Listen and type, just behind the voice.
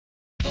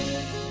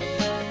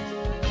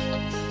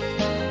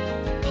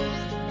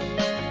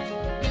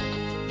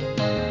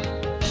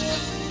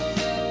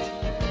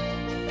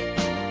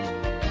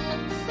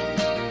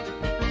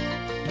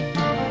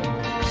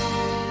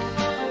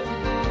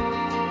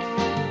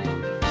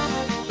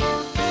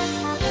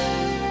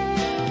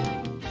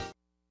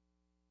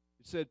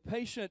said,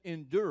 patient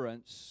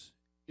endurance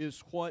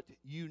is what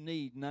you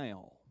need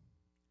now,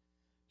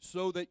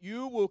 so that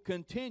you will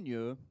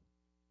continue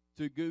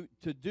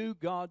to do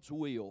God's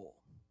will.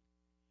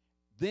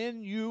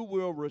 Then you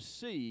will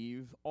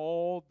receive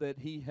all that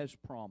He has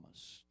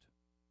promised.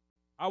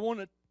 I want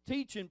to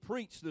teach and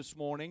preach this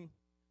morning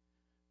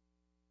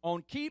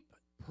on keep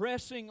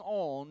pressing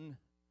on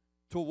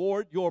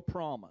toward your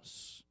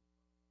promise.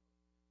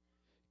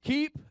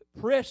 Keep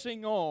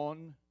pressing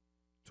on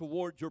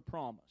toward your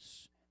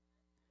promise.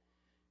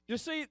 You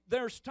see,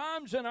 there's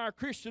times in our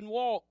Christian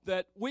walk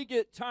that we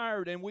get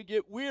tired and we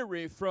get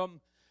weary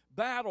from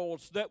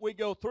battles that we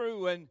go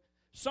through, and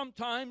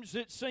sometimes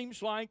it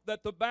seems like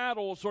that the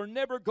battles are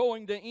never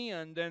going to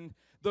end, and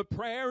the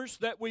prayers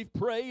that we've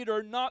prayed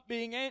are not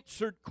being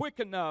answered quick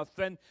enough,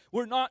 and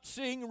we're not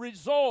seeing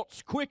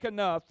results quick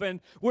enough,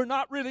 and we're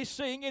not really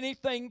seeing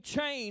anything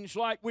change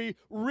like we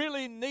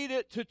really need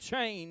it to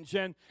change.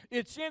 And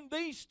it's in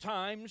these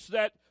times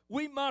that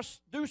we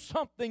must do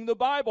something the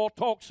Bible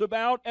talks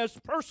about as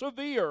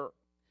persevere.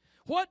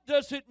 What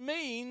does it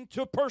mean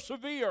to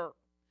persevere?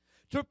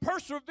 To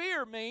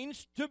persevere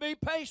means to be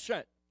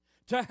patient,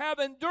 to have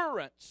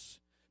endurance,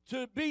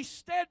 to be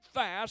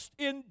steadfast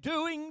in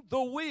doing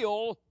the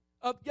will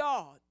of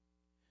God.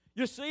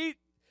 You see,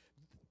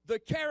 the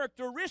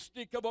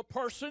characteristic of a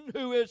person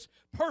who is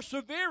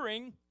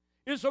persevering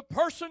is a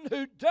person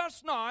who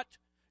does not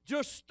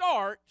just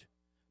start,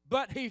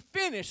 but he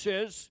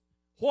finishes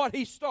what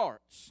he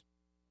starts.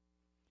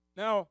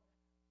 Now,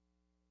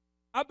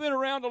 I've been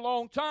around a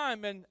long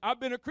time, and I've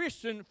been a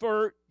Christian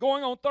for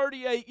going on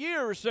 38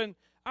 years, and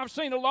I've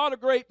seen a lot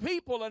of great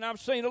people, and I've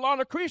seen a lot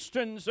of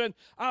Christians, and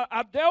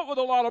I've dealt with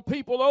a lot of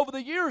people over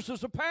the years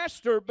as a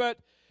pastor, but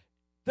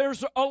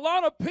there's a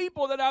lot of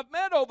people that I've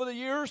met over the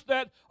years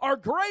that are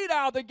great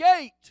out of the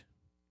gate.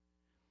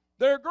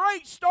 They're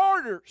great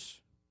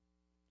starters.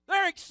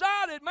 They're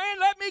excited. Man,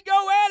 let me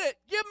go at it.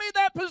 Give me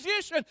that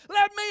position.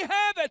 Let me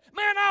have it.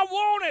 Man, I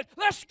want it.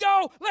 Let's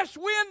go. Let's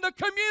win the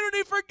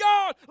community for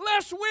God.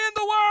 Let's win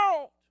the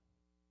world.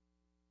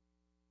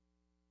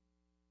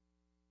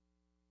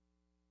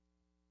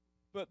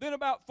 But then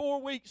about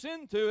 4 weeks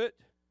into it,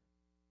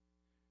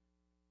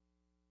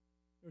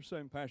 they're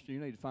saying, Pastor, you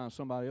need to find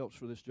somebody else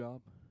for this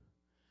job.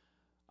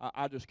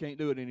 I just can't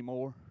do it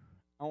anymore.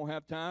 I don't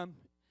have time.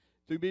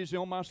 Too busy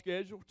on my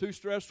schedule. Too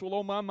stressful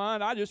on my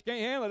mind. I just can't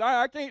handle it.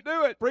 I can't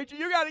do it. Preacher,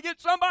 you got to get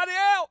somebody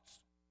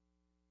else.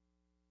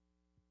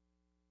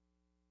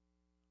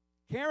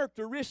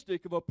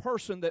 Characteristic of a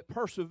person that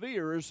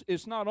perseveres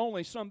is not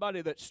only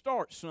somebody that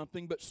starts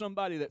something, but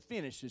somebody that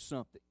finishes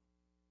something.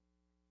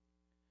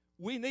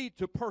 We need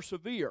to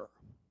persevere.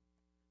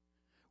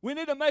 We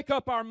need to make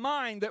up our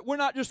mind that we're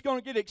not just going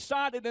to get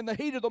excited in the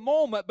heat of the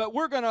moment, but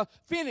we're going to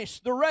finish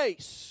the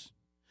race.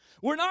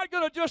 We're not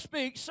going to just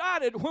be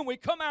excited when we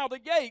come out of the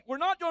gate. We're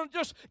not going to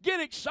just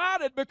get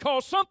excited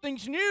because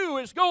something's new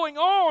is going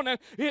on and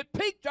it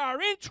piqued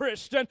our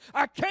interest and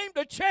I came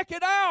to check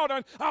it out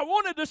and I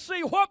wanted to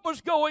see what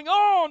was going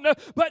on,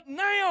 but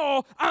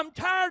now I'm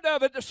tired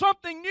of it.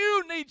 Something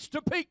new needs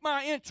to pique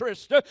my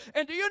interest.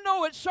 And do you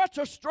know it's such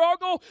a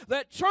struggle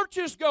that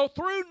churches go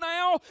through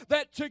now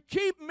that to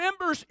keep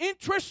members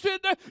interested,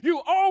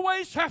 you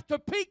always have to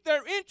pique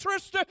their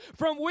interest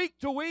from week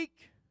to week?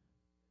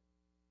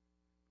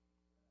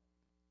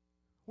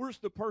 Where's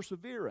the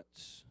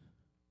perseverance?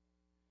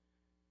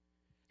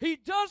 He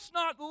does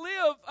not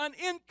live an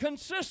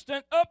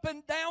inconsistent up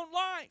and down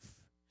life.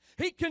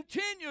 He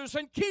continues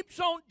and keeps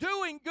on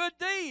doing good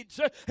deeds.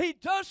 He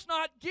does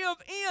not give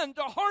in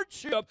to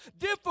hardship,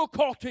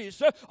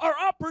 difficulties, or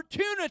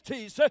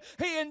opportunities.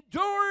 He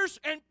endures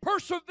and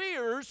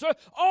perseveres,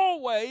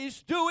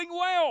 always doing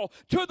well.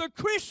 To the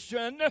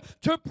Christian,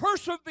 to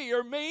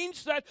persevere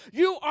means that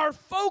you are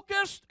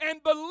focused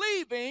and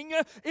believing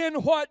in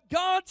what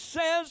God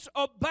says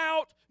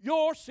about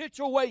your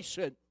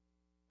situation.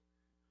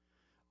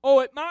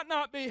 Oh, it might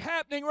not be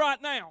happening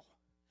right now.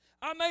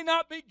 I may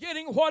not be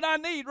getting what I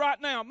need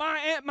right now.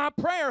 My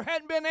prayer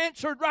hadn't been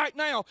answered right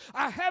now.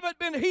 I haven't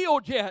been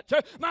healed yet.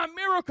 My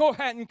miracle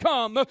hadn't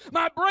come.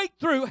 My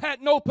breakthrough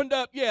hadn't opened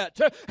up yet.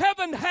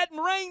 Heaven hadn't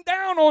rained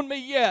down on me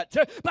yet.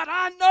 But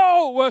I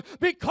know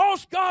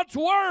because God's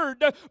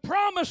Word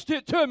promised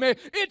it to me,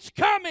 it's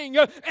coming,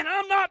 and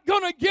I'm not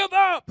going to give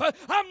up.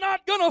 I'm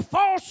not going to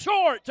fall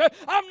short.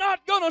 I'm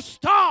not going to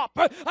stop.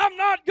 I'm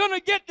not going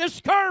to get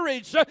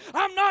discouraged.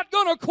 I'm not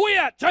going to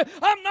quit.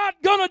 I'm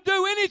not going to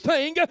do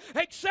anything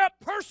except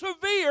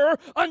persevere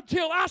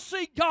until I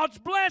see God's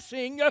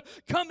blessing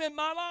come in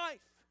my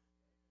life.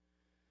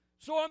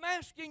 So I'm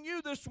asking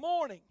you this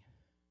morning,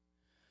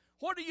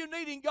 what are you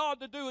needing God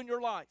to do in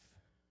your life?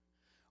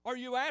 Are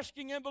you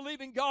asking and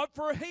believing God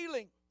for a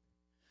healing,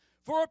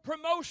 for a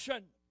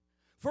promotion,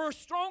 for a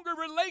stronger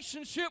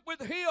relationship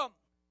with Him,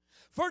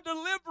 for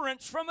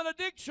deliverance from an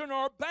addiction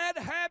or a bad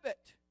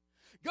habit?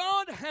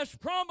 God has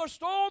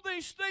promised all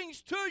these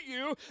things to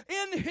you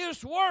in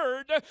His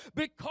Word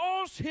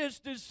because His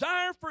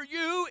desire for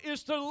you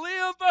is to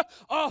live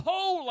a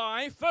whole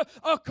life,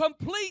 a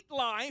complete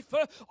life,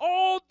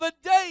 all the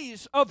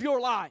days of your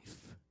life.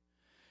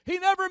 He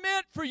never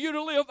meant for you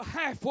to live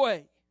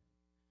halfway.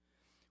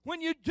 When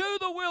you do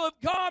the will of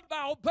God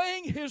by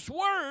obeying His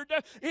Word,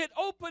 it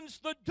opens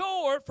the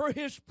door for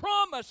His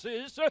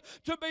promises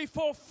to be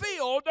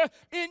fulfilled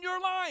in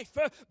your life.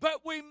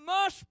 But we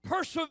must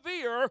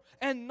persevere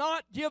and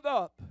not give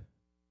up.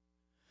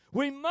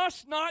 We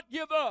must not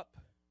give up.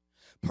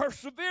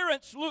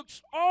 Perseverance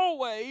looks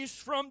away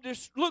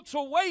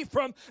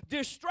from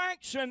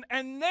distraction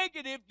and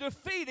negative,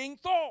 defeating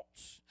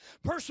thoughts.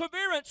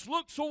 Perseverance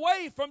looks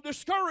away from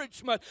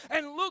discouragement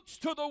and looks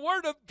to the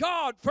Word of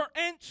God for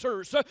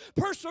answers.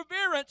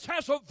 Perseverance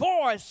has a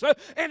voice,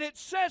 and it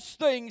says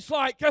things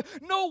like,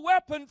 no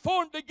weapon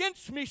formed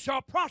against me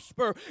shall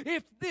prosper.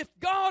 If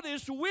God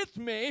is with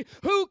me,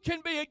 who can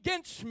be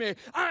against me?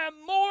 I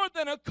am more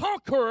than a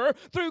conqueror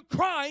through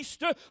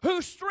Christ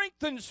who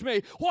strengthens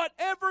me.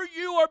 Whatever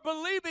you are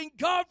believing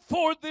God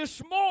for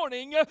this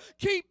morning,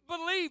 keep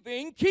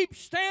believing, keep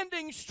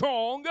standing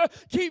strong,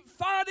 keep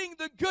fighting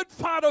the good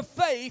fight of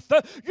faith.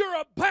 You're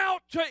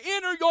about to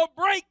enter your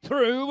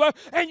breakthrough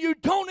and you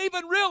don't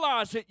even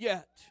realize it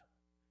yet.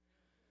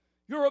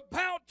 You're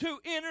about to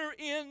enter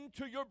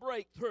into your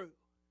breakthrough.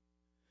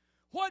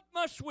 What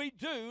must we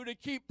do to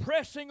keep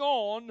pressing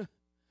on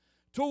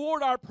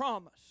toward our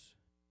promise?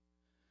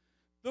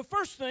 The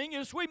first thing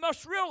is we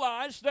must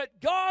realize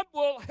that God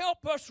will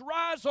help us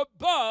rise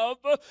above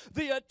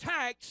the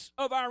attacks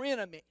of our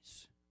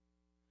enemies.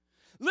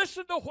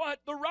 Listen to what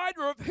the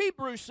writer of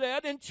Hebrews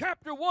said in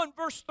chapter 1,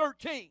 verse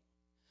 13.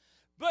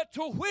 But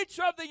to which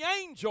of the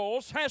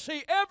angels has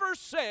He ever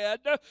said,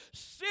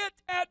 sit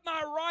at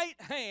my right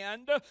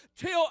hand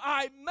till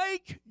I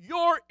make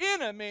your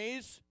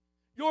enemies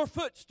your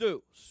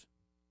footstools?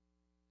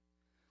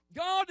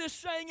 God is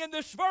saying in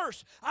this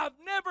verse, I've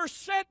never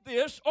said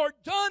this or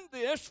done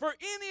this for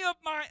any of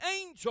my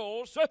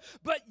angels,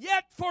 but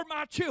yet for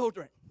my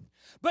children,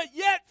 but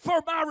yet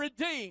for my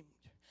redeemed.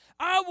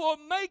 I will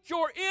make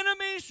your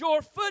enemies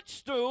your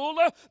footstool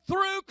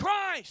through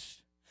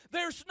Christ.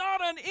 There's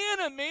not an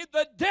enemy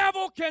the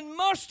devil can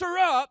muster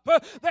up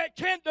that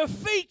can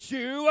defeat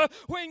you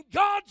when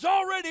God's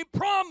already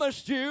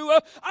promised you,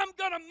 I'm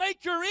going to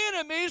make your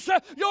enemies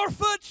your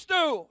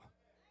footstool.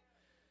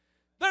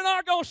 They're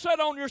not going to sit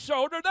on your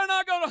shoulder. They're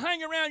not going to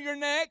hang around your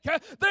neck.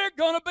 They're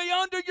going to be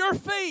under your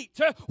feet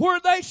where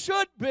they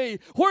should be,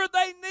 where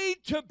they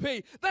need to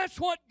be. That's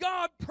what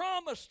God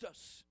promised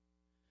us.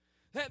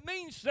 That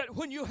means that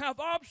when you have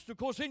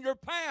obstacles in your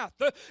path,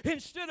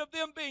 instead of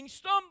them being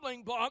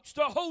stumbling blocks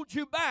to hold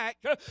you back,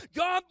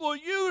 God will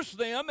use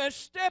them as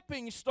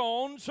stepping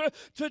stones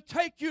to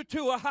take you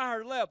to a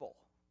higher level.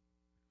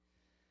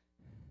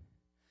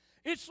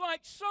 It's like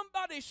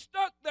somebody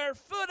stuck their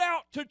foot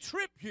out to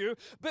trip you,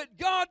 but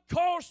God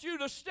caused you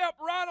to step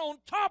right on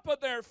top of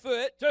their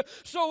foot,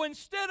 so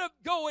instead of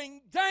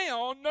going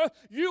down,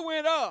 you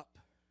went up.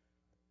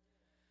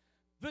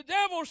 The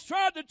devil's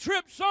tried to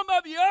trip some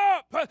of you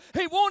up.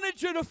 He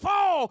wanted you to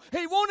fall.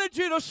 He wanted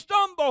you to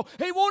stumble.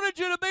 He wanted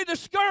you to be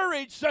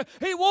discouraged.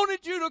 He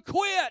wanted you to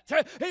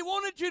quit. He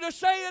wanted you to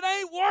say, it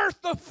ain't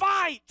worth the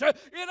fight. It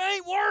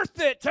ain't worth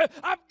it.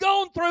 I've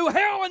gone through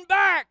hell and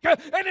back,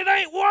 and it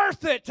ain't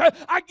worth it.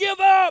 I give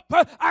up.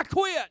 I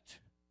quit.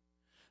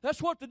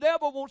 That's what the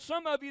devil wants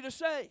some of you to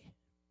say.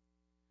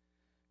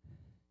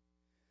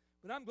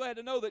 But I'm glad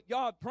to know that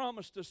God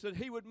promised us that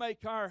He would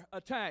make our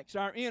attacks,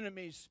 our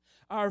enemies,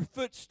 our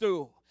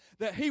footstool,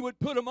 that He would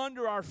put them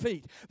under our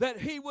feet, that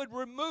He would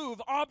remove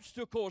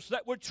obstacles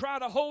that would try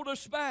to hold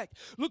us back.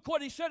 Look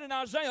what He said in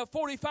Isaiah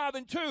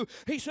 45:2.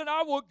 He said,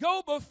 I will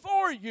go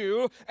before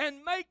you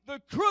and make the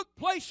crooked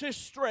places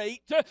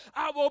straight.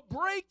 I will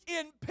break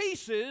in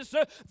pieces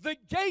the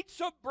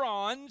gates of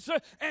bronze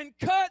and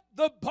cut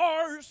the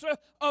bars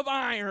of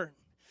iron.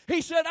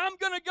 He said, I'm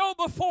going to go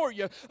before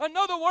you. In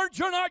other words,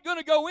 you're not going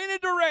to go any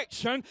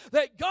direction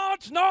that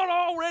God's not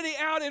already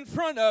out in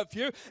front of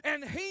you.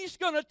 And He's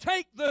going to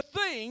take the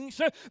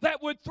things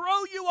that would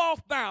throw you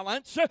off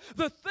balance,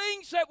 the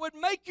things that would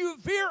make you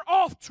veer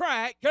off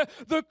track,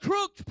 the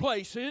crooked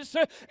places,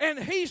 and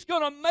He's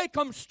going to make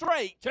them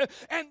straight.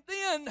 And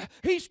then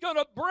He's going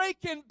to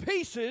break in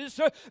pieces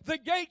the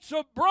gates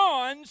of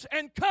bronze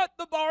and cut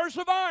the bars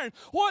of iron.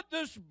 What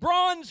does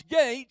bronze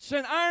gates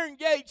and iron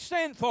gates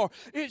stand for?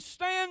 It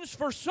stands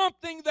for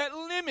something that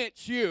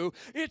limits you.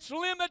 It's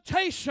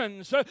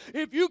limitations.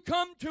 If you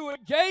come to a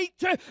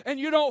gate and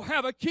you don't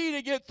have a key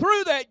to get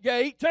through that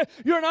gate,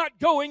 you're not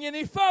going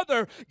any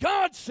further.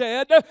 God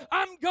said,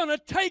 I'm going to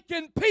take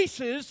in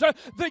pieces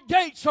the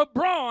gates of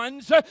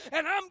bronze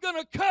and I'm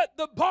going to cut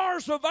the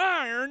bars of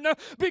iron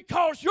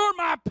because you're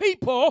my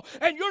people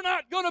and you're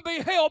not going to be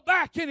held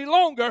back any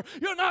longer.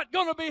 You're not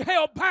going to be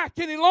held back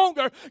any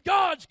longer.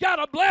 God's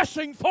got a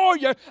blessing for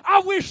you. I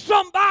wish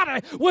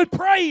somebody would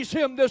praise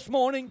Him this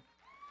morning.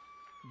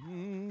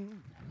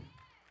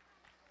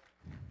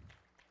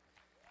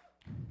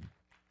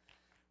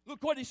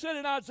 Look what He said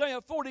in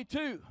Isaiah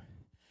 42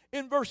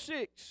 in verse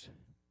 6.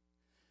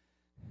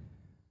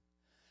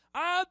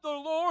 I, the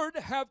Lord,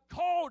 have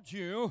called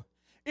you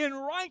in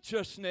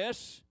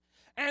righteousness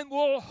and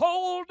will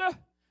hold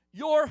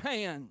your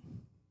hand.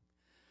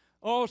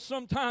 Oh,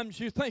 sometimes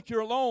you think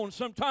you're alone.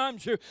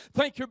 Sometimes you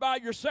think you're by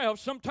yourself.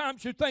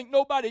 Sometimes you think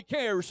nobody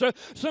cares.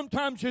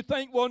 Sometimes you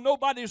think, well,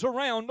 nobody's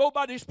around.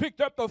 Nobody's picked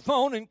up the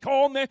phone and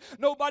called me.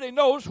 Nobody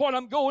knows what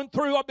I'm going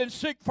through. I've been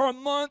sick for a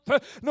month.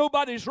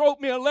 Nobody's wrote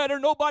me a letter.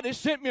 Nobody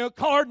sent me a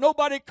card.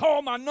 Nobody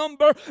called my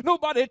number.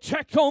 Nobody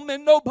checked on me.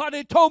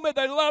 Nobody told me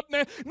they loved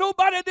me.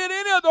 Nobody did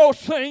any of those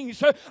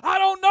things. I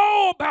don't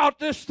know about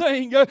this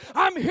thing.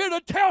 I'm here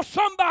to tell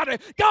somebody,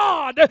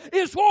 God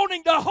is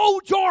wanting to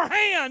hold your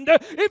hand.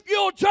 If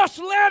you'll just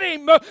let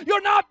Him,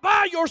 you're not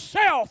by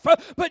yourself,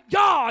 but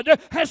God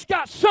has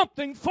got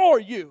something for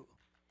you.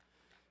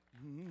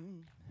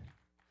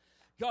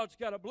 God's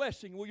got a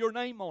blessing with your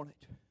name on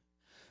it.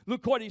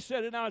 Look what He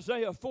said in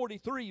Isaiah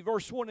 43,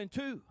 verse 1 and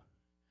 2.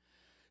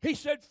 He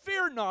said,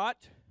 "Fear not,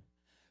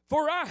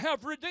 for I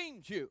have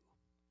redeemed you.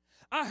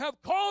 I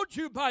have called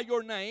you by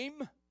your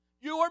name.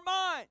 You are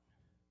mine."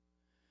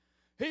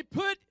 He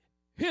put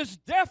His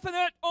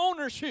definite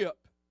ownership.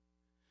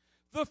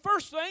 The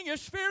first thing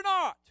is fear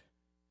not.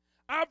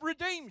 I've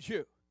redeemed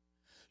you.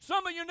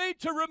 Some of you need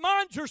to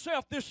remind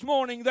yourself this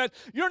morning that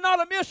you're not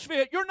a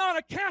misfit. You're not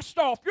a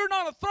cast-off. You're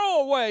not a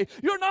throwaway.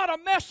 You're not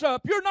a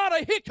mess-up. You're not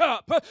a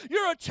hiccup.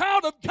 You're a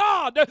child of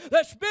God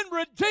that's been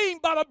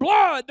redeemed by the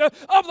blood of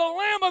the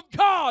Lamb of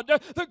God,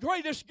 the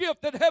greatest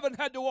gift that heaven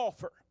had to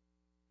offer.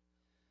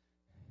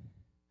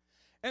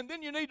 And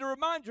then you need to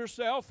remind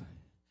yourself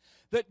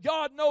that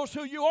God knows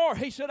who you are.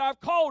 He said, "I've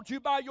called you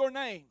by your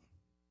name."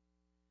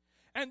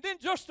 And then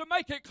just to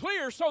make it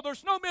clear so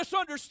there's no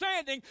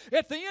misunderstanding,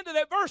 at the end of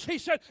that verse He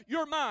said,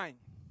 "You're mine.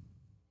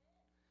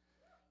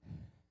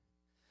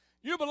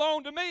 You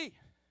belong to me.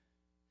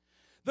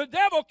 The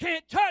devil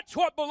can't touch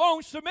what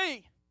belongs to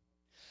me.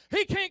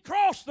 He can't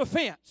cross the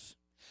fence.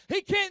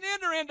 He can't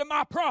enter into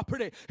my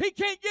property. He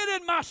can't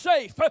get in my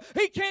safe.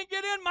 He can't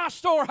get in my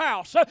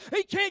storehouse.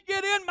 He can't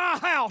get in my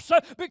house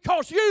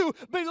because you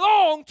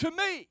belong to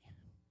me."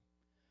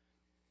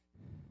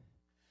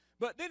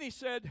 But then He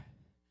said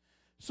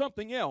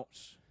something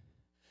else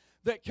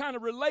that kind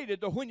of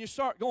related to when you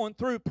start going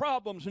through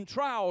problems and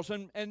trials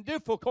and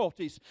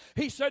difficulties.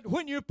 He said,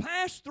 when you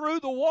pass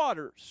through the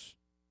waters,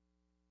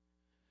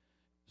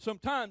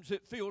 sometimes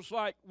it feels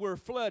like we're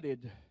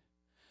flooded.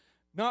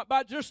 Not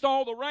by just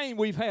all the rain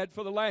we've had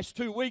for the last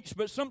 2 weeks,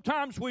 but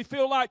sometimes we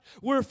feel like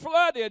we're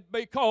flooded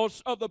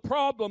because of the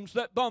problems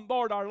that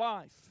bombard our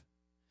life.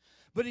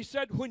 But He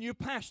said, when you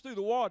pass through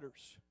the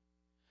waters,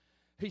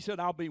 He said,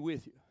 I'll be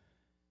with you.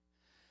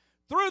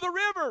 Through the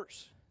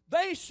rivers,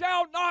 they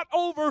shall not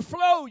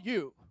overflow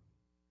you.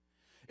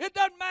 It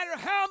doesn't matter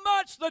how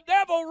much the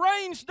devil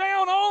rains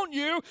down on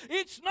you,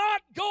 it's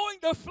not going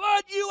to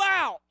flood you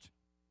out.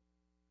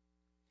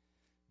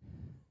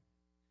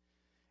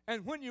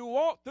 And when you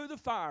walk through the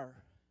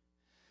fire,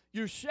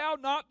 you shall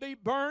not be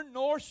burned,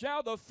 nor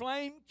shall the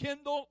flame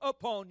kindle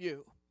upon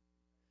you.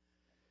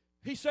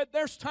 He said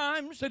there's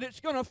times that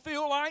it's going to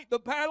feel like the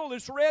battle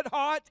is red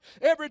hot.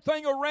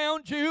 Everything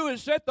around you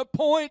is at the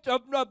point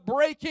of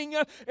breaking.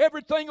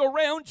 Everything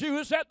around you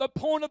is at the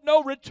point of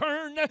no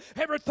return.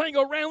 Everything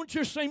around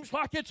you seems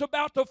like it's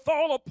about to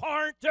fall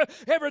apart.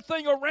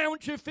 Everything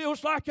around you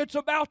feels like it's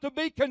about to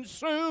be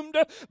consumed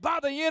by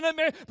the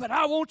enemy. But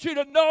I want you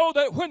to know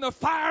that when the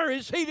fire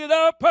is heated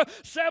up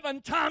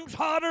 7 times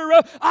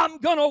hotter, I'm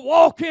going to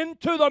walk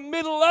into the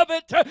middle of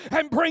it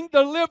and bring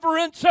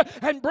deliverance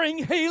and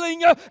bring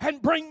healing and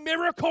bring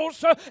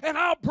miracles, and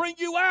I'll bring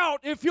you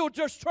out if you'll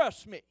just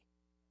trust me.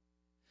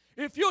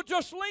 If you'll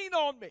just lean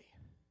on me.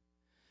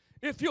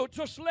 If you'll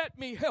just let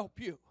me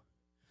help you.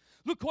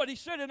 Look what He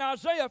said in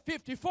Isaiah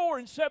 54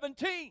 and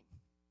 17.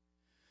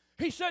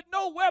 He said,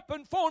 no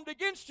weapon formed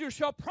against you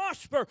shall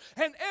prosper,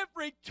 and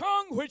every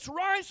tongue which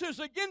rises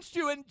against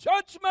you in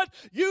judgment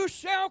you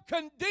shall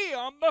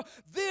condemn.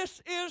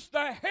 This is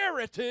the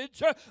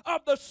heritage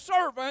of the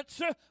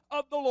servants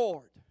of the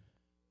Lord.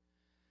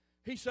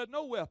 He said,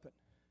 no weapon.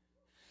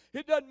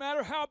 It doesn't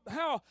matter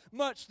how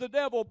much the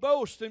devil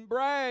boasts and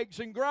brags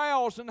and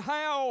growls and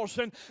howls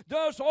and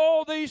does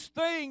all these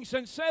things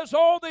and says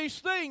all these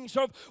things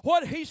of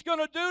what he's going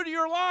to do to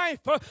your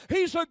life.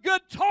 He's a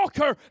good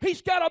talker.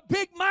 He's got a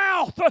big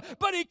mouth,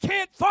 but he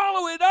can't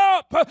follow it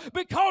up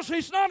because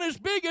he's not as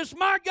big as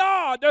my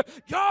God.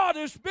 God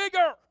is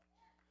bigger.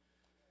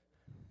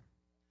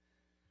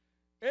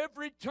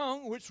 Every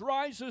tongue which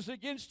rises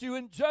against you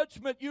in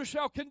judgment you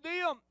shall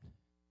condemn.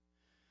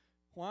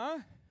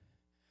 Why?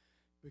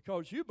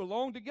 Because you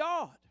belong to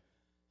God.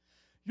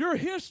 You're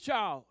His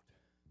child.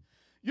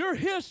 You're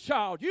His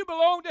child. You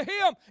belong to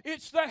Him.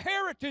 It's the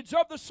heritage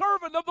of the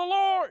servant of the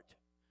Lord.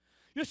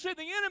 You see,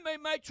 the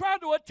enemy may try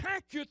to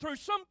attack you through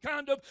some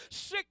kind of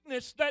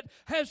sickness that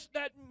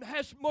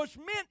was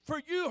meant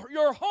for you,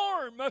 your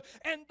harm,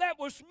 and that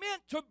was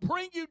meant to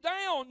bring you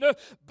down.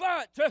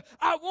 But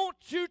I want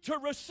you to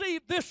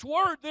receive this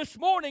word this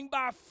morning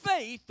by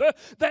faith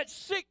that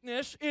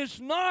sickness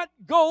is not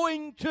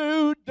going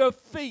to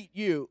defeat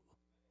you.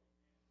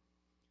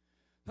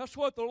 That's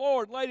what the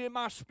Lord laid in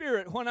my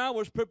spirit when I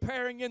was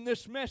preparing in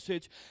this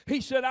message. He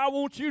said, I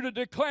want you to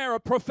declare a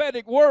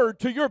prophetic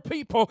word to your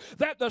people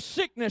that the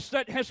sickness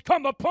that has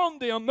come upon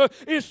them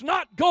is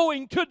not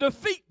going to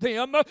defeat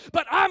them,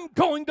 but I'm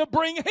going to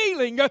bring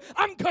healing.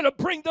 I'm going to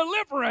bring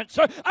deliverance.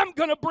 I'm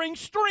going to bring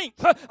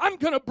strength. I'm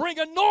going to bring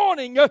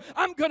anointing.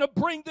 I'm going to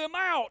bring them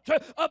out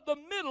of the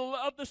middle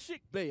of the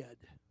sick bed.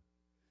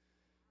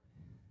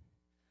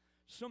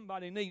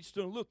 Somebody needs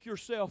to look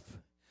yourself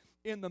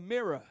in the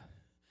mirror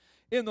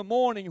in the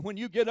morning when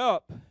you get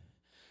up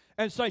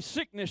and say,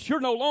 sickness, you're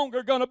no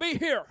longer going to be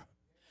here.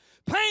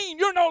 Pain,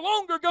 you're no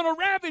longer going to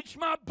ravage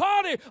my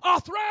body.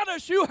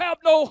 Arthritis, you have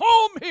no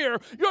home here.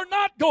 You're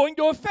not going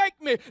to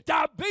affect me.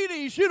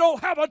 Diabetes, you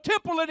don't have a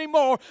temple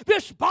anymore.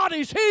 This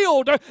body's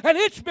healed and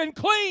it's been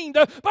cleaned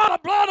by the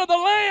blood of the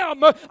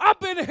Lamb. I've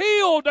been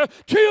healed.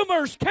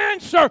 Tumors,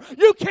 cancer,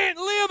 you can't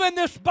live in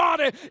this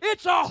body.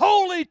 It's a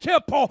holy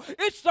temple.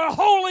 It's the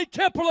holy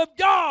temple of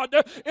God.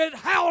 It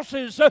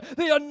houses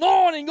the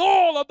anointing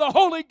oil of the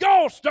Holy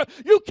Ghost.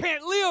 You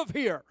can't live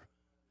here.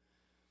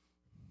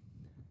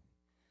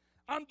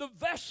 I'm the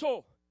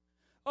vessel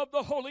of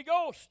the Holy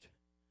Ghost.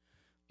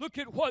 Look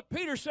at what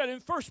Peter said in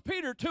 1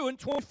 Peter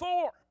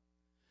 2:24.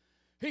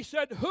 He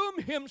said,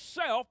 whom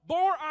himself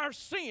bore our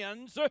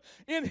sins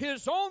in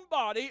his own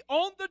body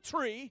on the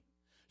tree,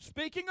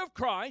 speaking of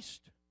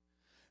Christ,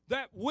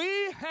 that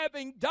we,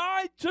 having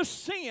died to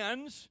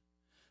sins,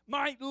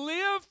 might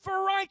live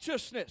for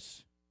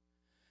righteousness,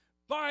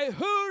 by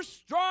whose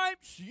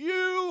stripes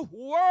you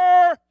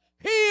were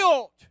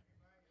healed.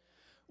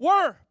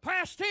 Were,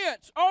 past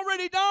tense,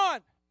 already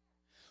done.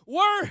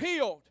 Were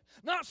healed.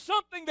 Not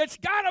something that's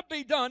got to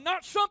be done.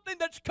 Not something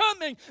that's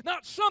coming.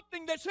 Not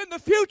something that's in the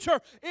future.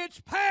 It's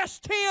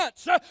past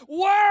tense.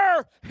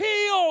 Were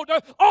healed.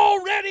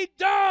 Already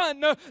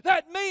done.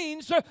 That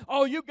means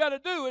all you got to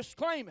do is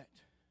claim it.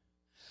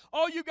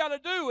 All you got to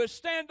do is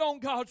stand on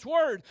God's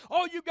Word.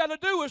 All you got to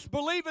do is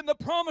believe in the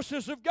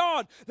promises of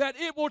God that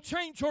it will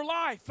change your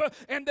life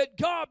and that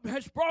God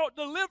has brought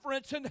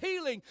deliverance and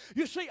healing.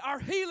 You see, our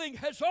healing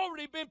has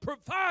already been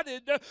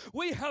provided.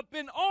 We have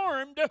been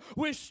armed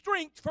with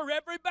strength for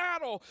every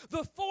battle.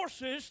 The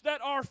forces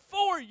that are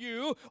for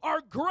you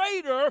are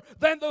greater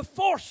than the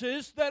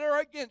forces that are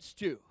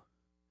against you.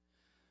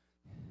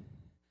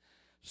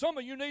 Some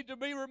of you need to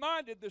be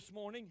reminded this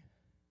morning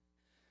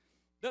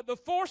that the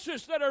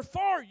forces that are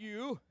for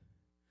you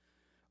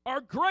are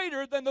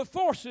greater than the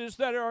forces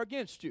that are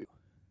against you.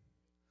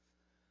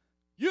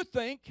 You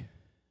think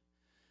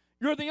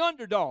you're the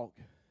underdog.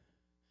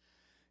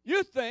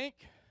 You think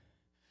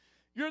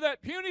you're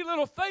that puny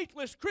little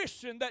faithless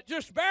Christian that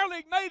just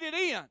barely made it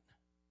in,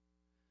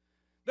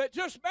 that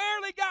just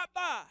barely got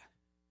by.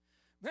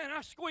 Man, I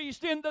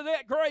squeezed into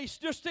that grace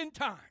just in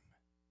time.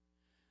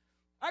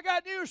 I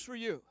got news for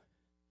you.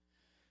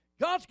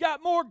 God's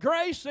got more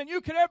grace than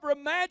you could ever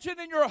imagine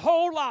in your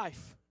whole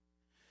life.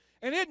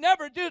 And it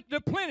never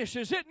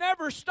deplenishes. It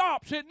never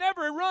stops. It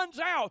never runs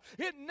out.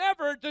 It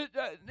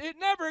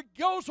never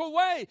goes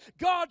away.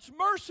 God's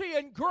mercy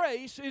and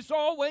grace is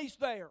always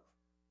there.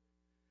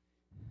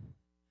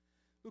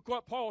 Look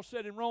what Paul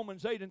said in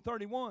Romans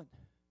 8:31.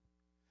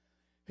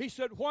 He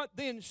said, what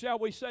then shall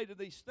we say to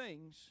these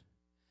things?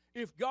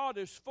 If God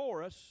is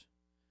for us,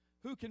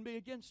 who can be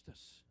against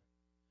us?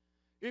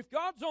 If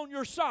God's on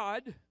your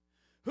side,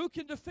 who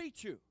can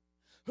defeat you?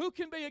 Who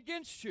can be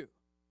against you?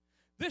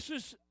 This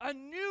is a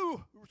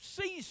new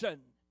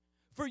season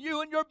for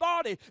you and your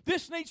body.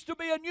 This needs to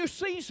be a new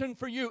season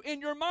for you in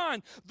your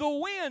mind. The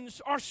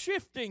winds are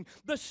shifting.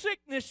 The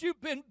sickness you've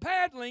been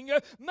battling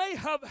may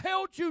have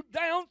held you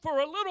down for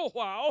a little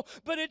while,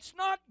 but it's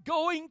not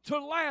going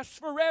to last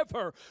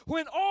forever.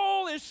 When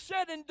all is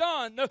said and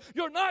done,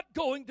 you're not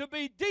going to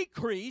be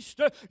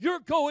decreased. You're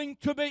going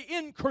to be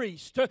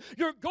increased.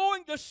 You're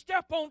going to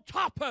step on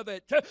top of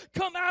it,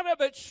 come out of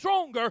it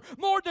stronger,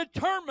 more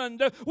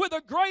determined, with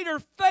a greater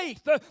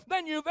faith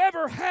than you've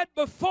ever had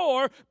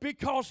before,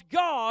 because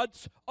God's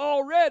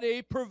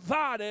already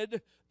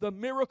provided the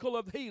miracle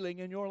of healing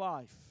in your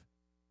life.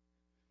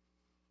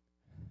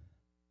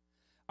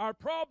 Our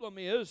problem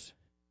is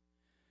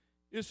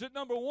that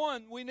number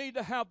one, we need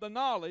to have the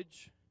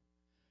knowledge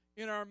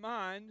in our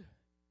mind,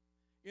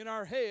 in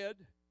our head,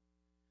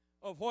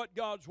 of what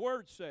God's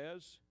Word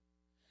says.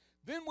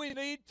 Then we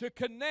need to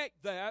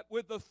connect that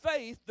with the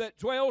faith that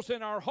dwells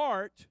in our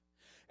heart.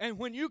 And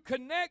when you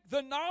connect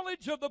the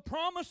knowledge of the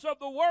promise of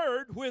the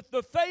Word with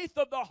the faith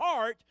of the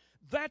heart,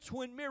 that's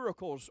when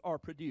miracles are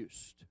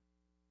produced.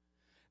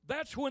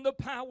 That's when the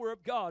power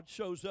of God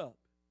shows up.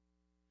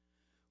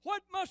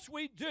 What must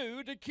we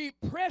do to keep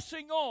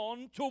pressing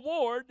on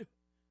toward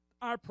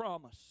our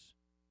promise?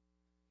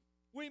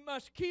 We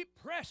must keep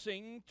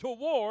pressing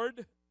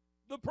toward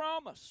the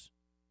promise.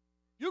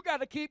 You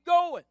got to keep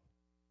going.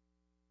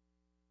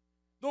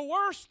 The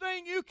worst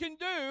thing you can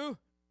do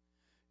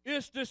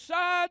is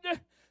decide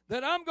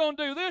that I'm going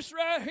to do this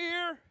right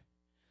here,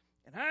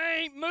 and I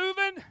ain't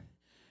moving.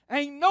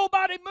 Ain't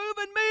nobody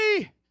moving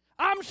me.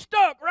 I'm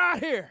stuck right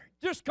here.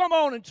 Just come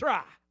on and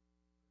try.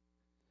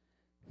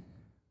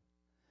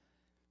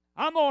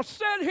 I'm going to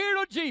sit here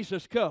till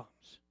Jesus comes.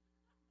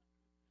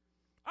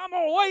 I'm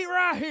going to wait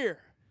right here.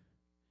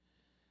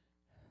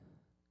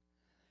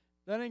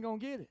 That ain't going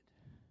to get it.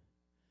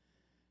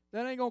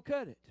 That ain't going to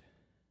cut it.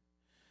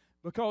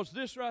 Because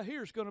this right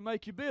here is going to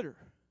make you bitter.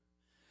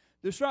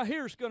 This right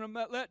here is going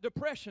to let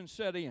depression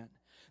set in.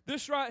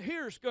 This right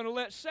here is going to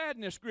let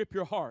sadness grip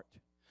your heart.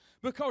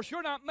 Because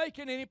you're not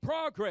making any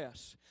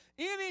progress.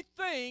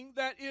 Anything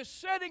that is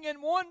sitting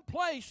in one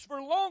place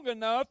for long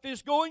enough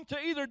is going to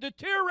either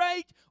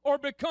deteriorate or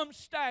become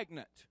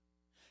stagnant.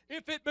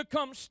 If it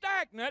becomes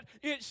stagnant,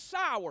 it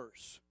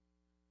sours.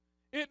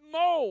 It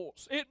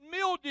molds. It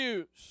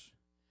mildews.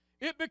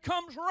 It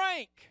becomes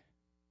rank.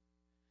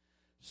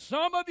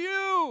 Some of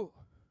you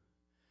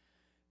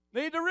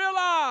need to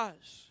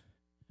realize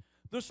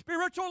the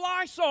spiritual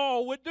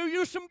Lysol would do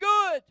you some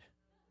good.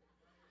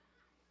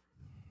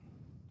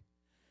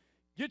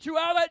 Get you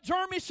out of that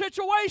germy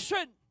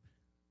situation.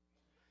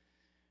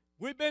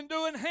 We've been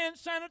doing hand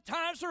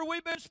sanitizer.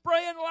 We've been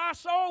spraying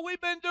Lysol. We've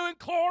been doing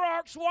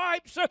Clorox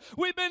wipes.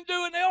 We've been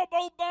doing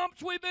elbow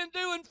bumps. We've been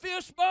doing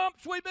fist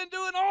bumps. We've been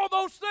doing all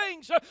those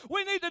things.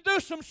 We need to do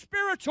some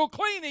spiritual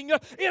cleaning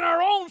in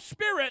our own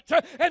spirit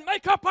and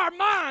make up our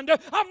mind.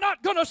 I'm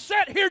not going to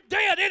sit here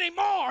dead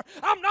anymore.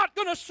 I'm not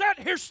going to sit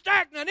here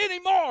stagnant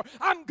anymore.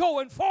 I'm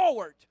going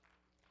forward.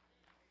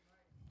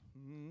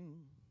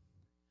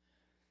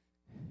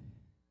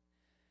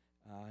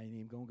 I ain't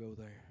even going to go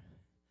there.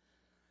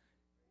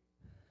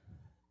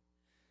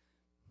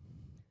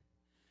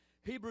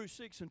 Hebrews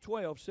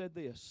 6:12 said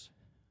this.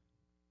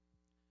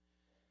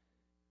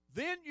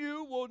 Then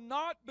you will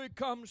not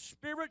become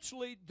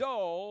spiritually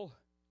dull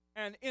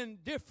and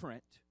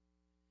indifferent.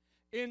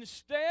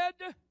 Instead,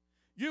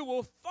 you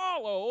will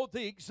follow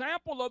the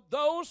example of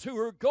those who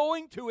are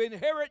going to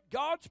inherit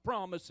God's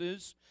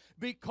promises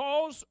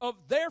because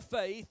of their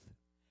faith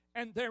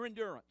and their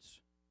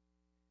endurance.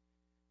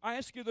 I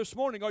ask you this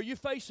morning, are you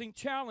facing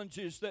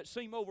challenges that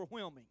seem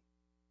overwhelming?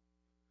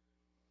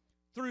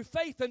 Through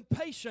faith and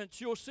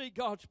patience, you'll see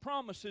God's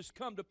promises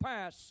come to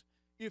pass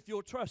if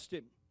you'll trust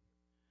Him.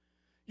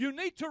 You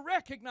need to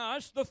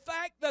recognize the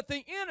fact that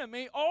the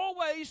enemy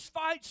always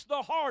fights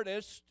the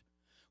hardest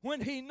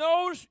when he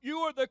knows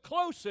you are the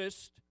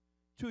closest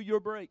to your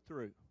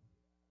breakthrough.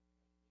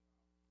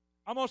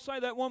 I'm going to say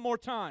that one more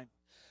time.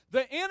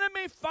 The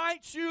enemy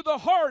fights you the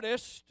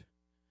hardest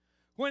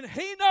when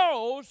he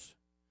knows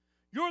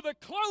you're the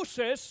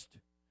closest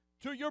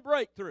to your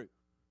breakthrough.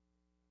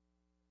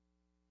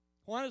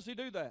 Why does he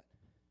do that?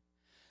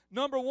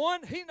 Number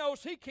one, he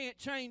knows he can't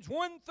change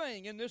one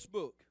thing in this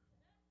book.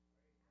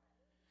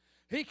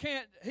 He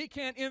can't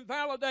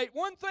invalidate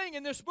one thing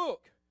in this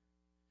book.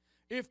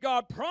 If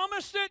God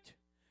promised it,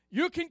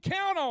 you can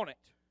count on it.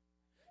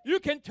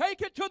 You can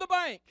take it to the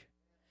bank.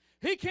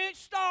 He can't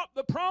stop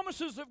the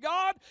promises of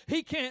God.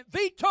 He can't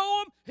veto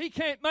them. He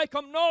can't make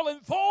them null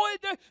and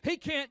void. He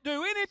can't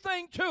do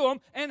anything to them,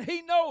 and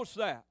he knows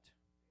that.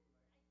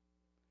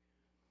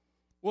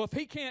 Well, if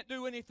he can't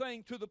do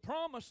anything to the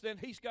promise, then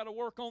he's got to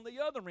work on the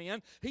other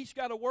end. He's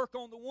got to work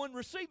on the one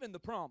receiving the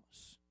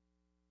promise.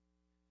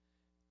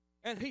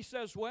 And he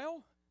says,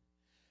 well,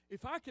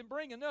 if I can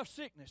bring enough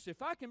sickness,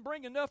 if I can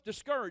bring enough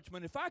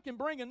discouragement, if I can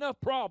bring enough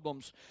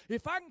problems,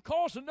 if I can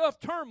cause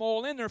enough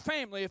turmoil in their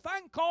family, if I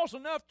can cause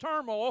enough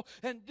turmoil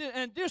and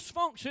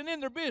dysfunction in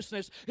their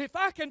business, if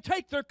I can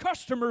take their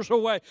customers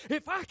away,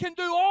 if I can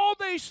do all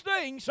these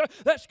things,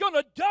 that's going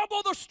to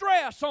double the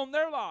stress on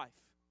their life.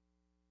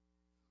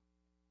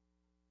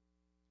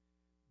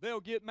 They'll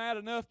get mad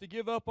enough to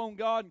give up on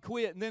God and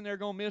quit, and then they're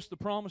going to miss the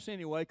promise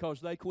anyway because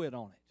they quit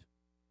on it.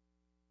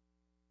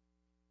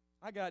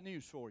 I got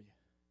news for you.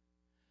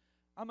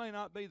 I may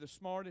not be the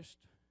smartest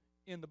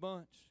in the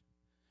bunch,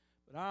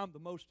 but I'm the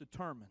most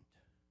determined.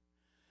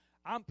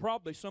 I'm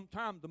probably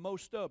sometimes the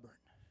most stubborn.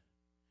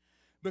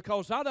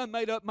 Because I done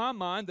made up my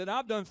mind that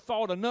I've done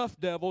fought enough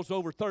devils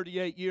over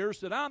 38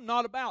 years that I'm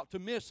not about to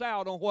miss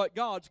out on what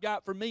God's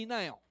got for me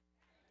now.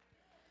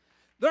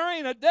 There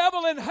ain't a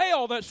devil in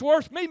hell that's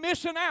worth me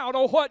missing out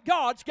on what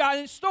God's got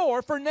in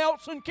store for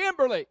Nelson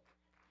Kimberly.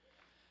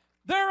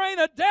 There ain't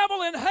a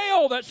devil in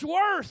hell that's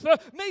worth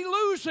me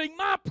losing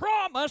my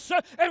promise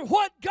and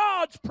what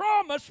God's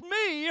promised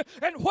me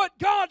and what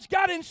God's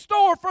got in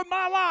store for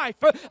my life.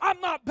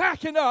 I'm not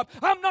backing up.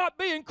 I'm not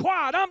being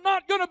quiet. I'm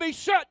not going to be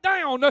shut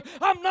down.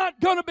 I'm not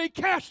going to be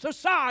cast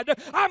aside.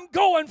 I'm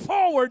going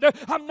forward.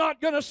 I'm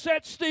not going to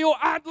sit still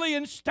idly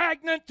and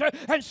stagnant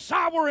and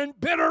sour and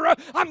bitter.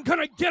 I'm going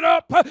to get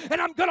up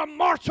and I'm going to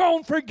march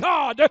on for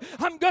God.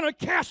 I'm going to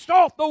cast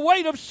off the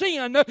weight of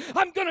sin.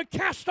 I'm going to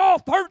cast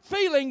off hurt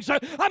feelings.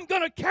 I'm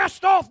going to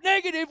cast off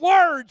negative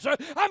words.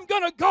 I'm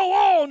going to go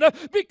on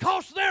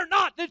because they're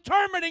not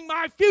determining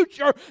my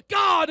future.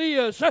 God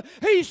is.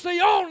 He's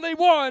the only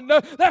one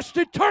that's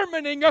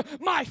determining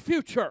my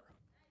future.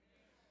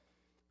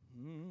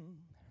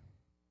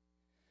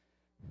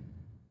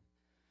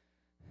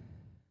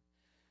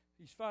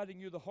 He's fighting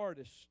you the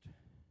hardest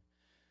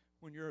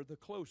when you're the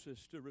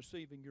closest to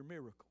receiving your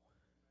miracle.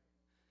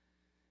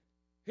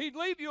 He'd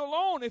leave you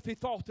alone if he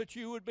thought that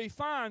you would be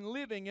fine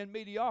living in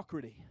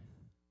mediocrity.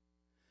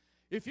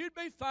 If you'd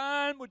be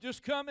fine with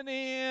just coming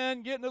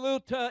in, getting a little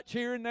touch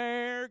here and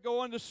there,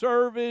 going to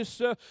service,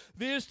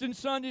 visiting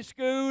Sunday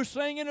school,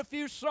 singing a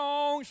few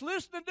songs,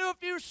 listening to a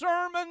few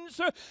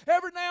sermons,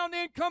 every now and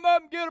then come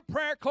up and get a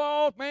prayer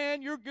cloth,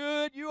 man, you're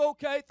good, you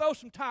okay, throw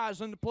some tithes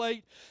on the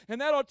plate,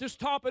 and that'll just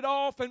top it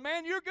off, and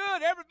man, you're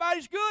good,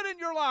 everybody's good in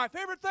your life,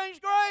 everything's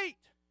great.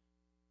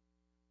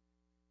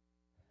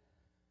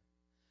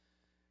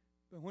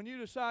 But when you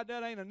decide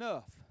that ain't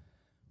enough,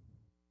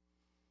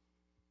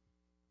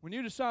 when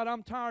you decide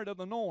I'm tired of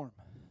the norm,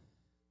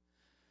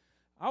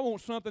 I want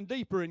something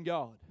deeper in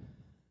God.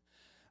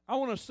 I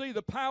want to see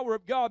the power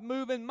of God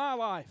move in my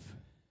life.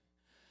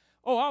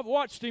 Oh, I've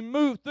watched Him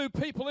move through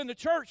people in the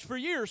church for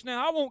years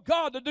now. I want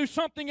God to do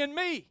something in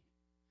me.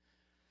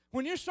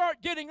 When you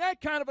start getting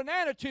that kind of an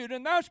attitude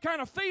and those kind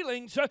of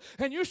feelings,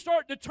 and you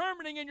start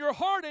determining in your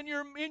heart and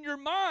in your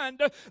mind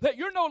that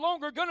you're no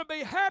longer going to be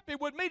happy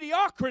with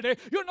mediocrity,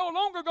 you're no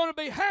longer going to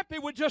be happy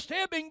with just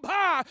ebbing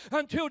by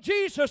until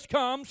Jesus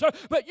comes,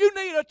 but you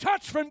need a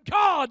touch from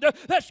God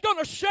that's going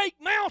to shake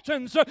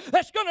mountains,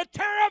 that's going to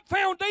tear up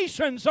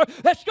foundations,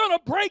 that's going to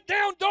break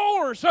down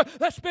doors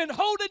that's been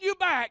holding you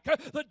back.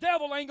 The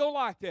devil ain't going to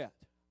like that.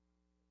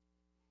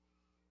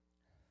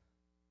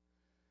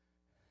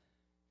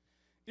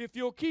 If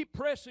you'll keep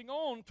pressing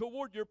on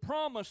toward your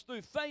promise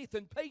through faith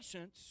and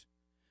patience,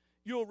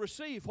 you'll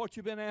receive what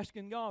you've been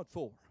asking God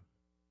for.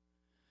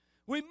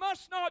 We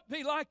must not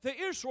be like the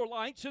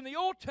Israelites in the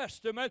Old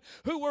Testament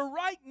who were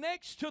right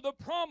next to the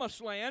promised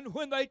land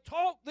when they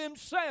talked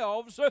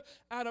themselves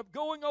out of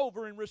going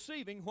over and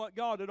receiving what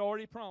God had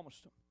already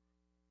promised them.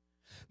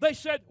 They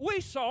said, we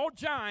saw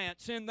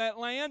giants in that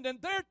land,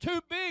 and they're too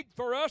big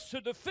for us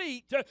to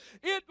defeat.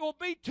 It will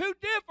be too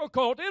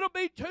difficult. It'll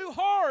be too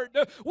hard.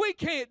 We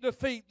can't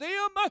defeat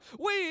them.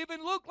 We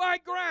even look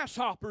like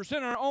grasshoppers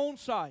in our own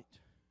sight.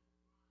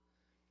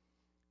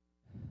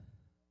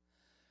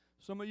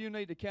 Some of you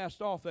need to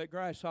cast off that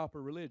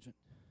grasshopper religion.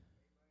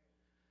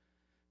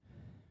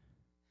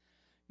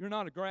 You're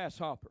not a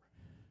grasshopper.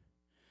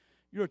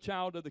 You're a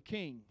child of the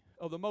King,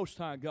 of the Most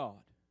High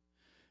God.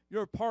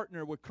 You're a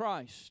partner with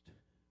Christ.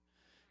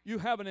 You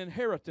have an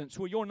inheritance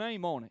with your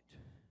name on it.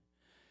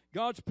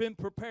 God's been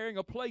preparing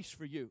a place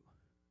for you.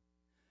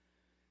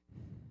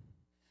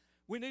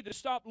 We need to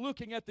stop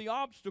looking at the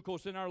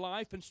obstacles in our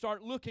life and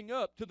start looking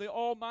up to the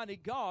Almighty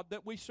God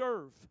that we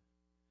serve.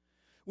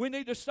 We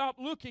need to stop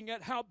looking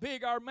at how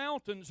big our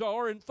mountains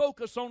are and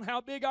focus on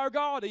how big our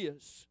God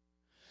is.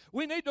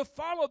 We need to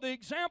follow the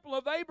example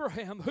of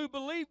Abraham, who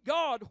believed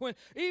God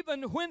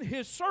even when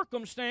his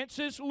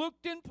circumstances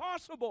looked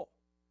impossible.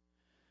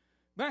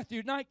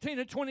 Matthew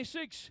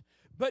 19:26,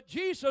 but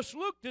Jesus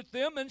looked at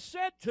them and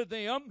said to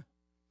them,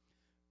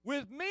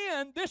 with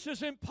men this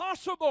is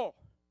impossible,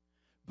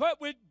 but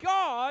with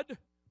God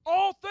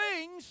all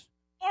things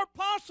are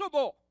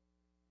possible.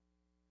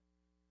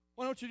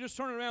 Why don't you just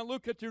turn around and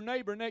look at your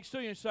neighbor next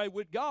to you and say,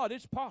 with God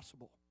it's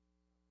possible.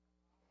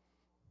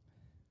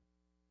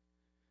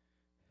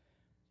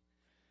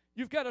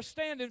 You've got to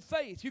stand in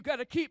faith. You've got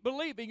to keep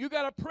believing. You've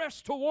got to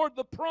press toward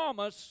the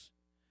promise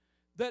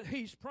that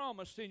He's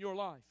promised in your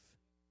life.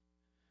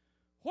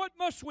 What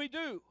must we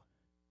do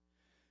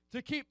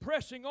to keep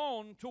pressing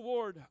on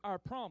toward our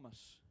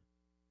promise?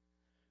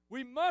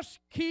 We must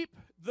keep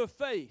the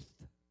faith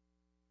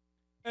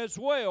as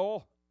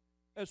well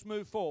as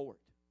move forward.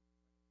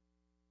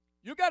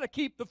 You got to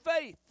keep the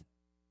faith.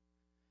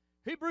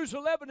 Hebrews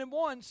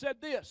 11:1 said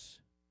this,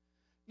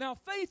 now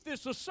faith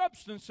is the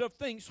substance of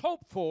things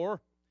hoped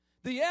for,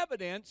 the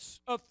evidence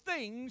of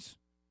things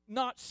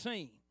not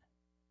seen.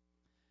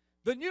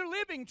 The New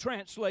Living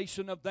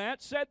Translation of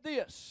that said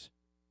this,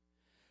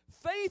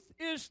 faith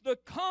is the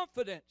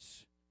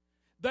confidence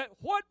that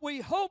what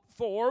we hope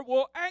for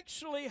will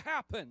actually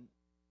happen.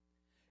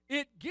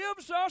 It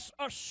gives us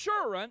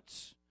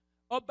assurance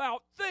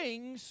about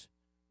things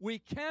we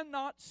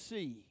cannot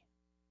see.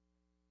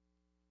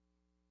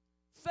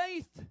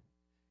 Faith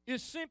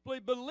is simply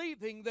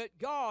believing that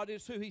God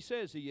is who He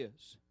says He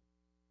is,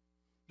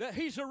 that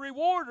He's a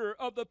rewarder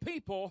of the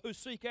people who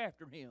seek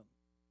after Him.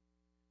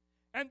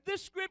 And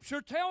this scripture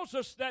tells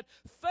us that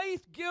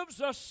faith gives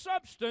us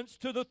substance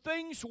to the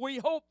things we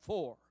hope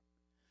for.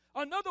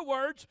 In other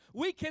words,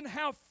 we can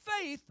have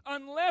faith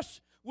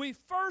unless we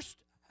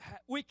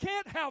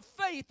can't have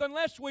faith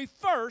unless we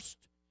first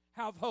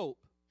have hope.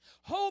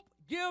 Hope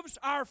gives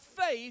our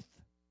faith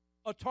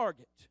a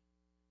target.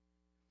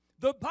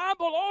 The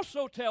Bible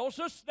also tells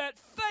us that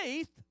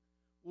faith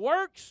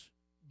works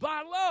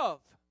by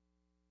love.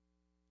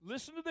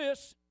 Listen to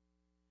this.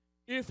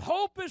 If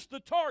hope is the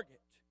target,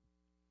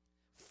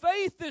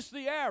 faith is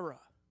the arrow,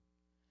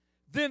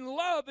 then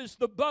love is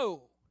the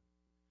bow.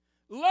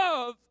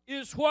 Love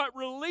is what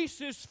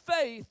releases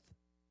faith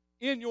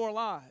in your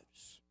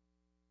lives.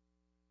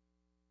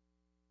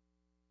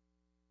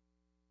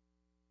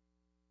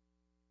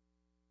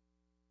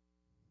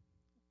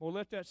 Well,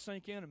 let that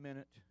sink in a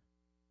minute.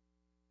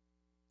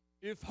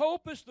 If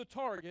hope is the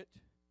target,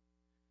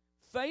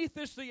 faith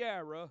is the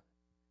arrow,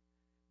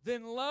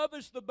 then love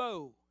is the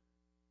bow.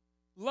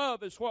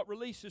 Love is what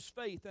releases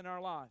faith in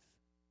our life.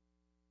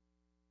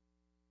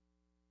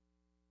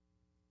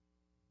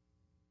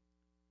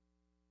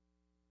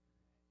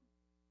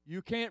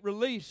 You can't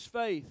release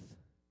faith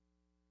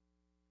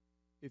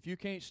if you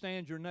can't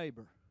stand your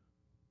neighbor.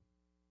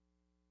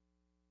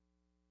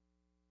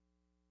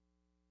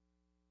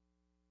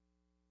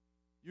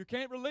 You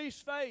can't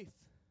release faith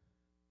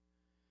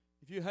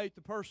if you hate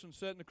the person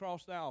sitting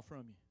across the aisle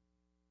from you.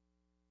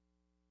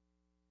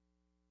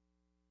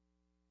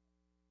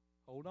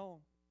 Hold on.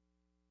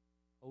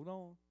 Hold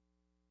on.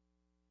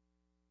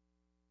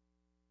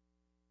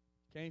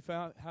 Can't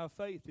have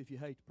faith if you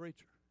hate the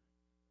preacher.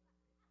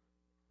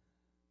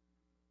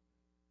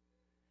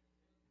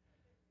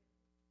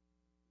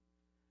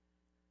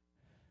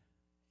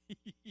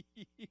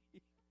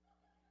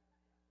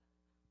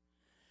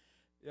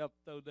 Yep,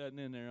 throw that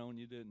in there on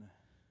you, didn't I?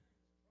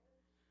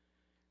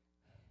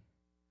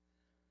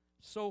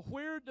 So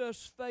where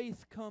does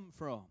faith come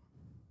from?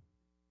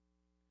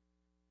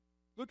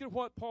 Look at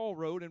what Paul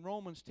wrote in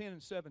Romans 10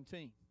 and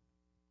 17.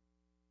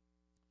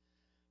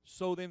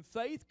 So then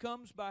faith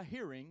comes by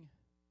hearing,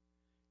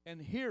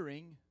 and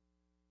hearing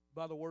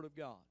by the Word of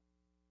God.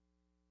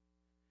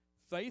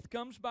 Faith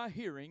comes by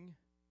hearing.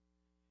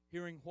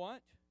 Hearing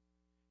what?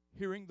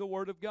 Hearing the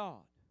Word of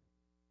God.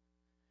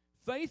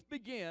 Faith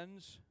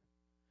begins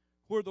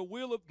where the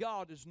will of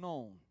God is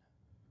known.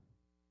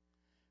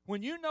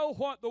 When you know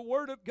what the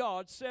Word of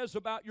God says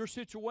about your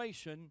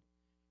situation,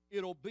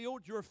 it'll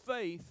build your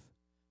faith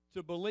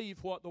to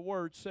believe what the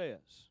Word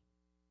says.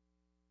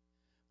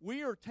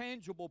 We are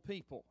tangible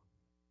people.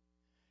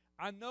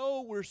 I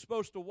know we're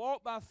supposed to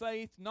walk by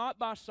faith, not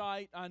by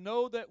sight. I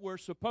know that we're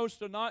supposed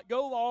to not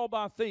go all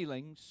by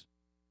feelings.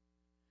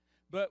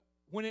 But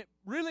when it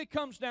really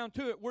comes down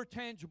to it, we're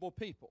tangible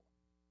people.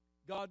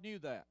 God knew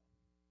that.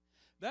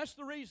 That's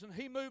the reason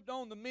He moved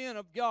on the men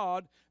of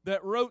God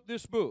that wrote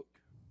this book.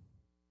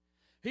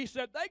 He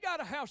said they got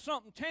to have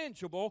something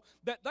tangible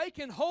that they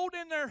can hold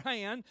in their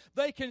hand,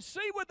 they can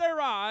see with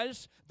their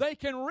eyes, they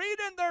can read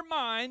in their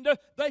mind,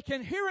 they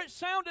can hear it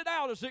sounded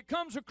out as it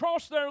comes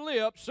across their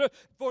lips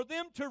for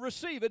them to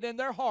receive it in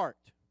their heart.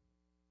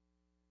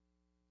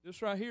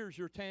 This right here is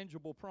your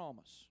tangible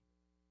promise.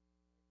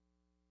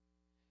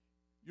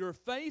 Your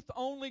faith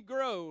only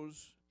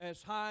grows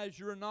as high as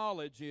your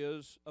knowledge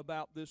is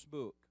about this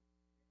book.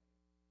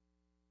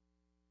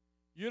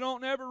 You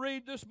don't ever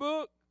read this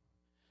book,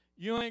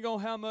 you ain't going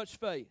to have much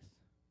faith.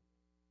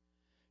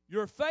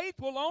 Your faith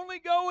will only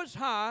go as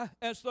high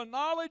as the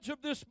knowledge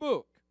of this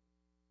book.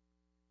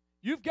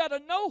 You've got to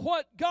know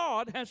what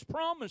God has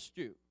promised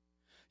you.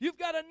 You've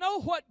got to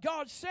know what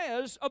God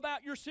says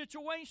about your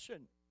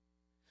situation.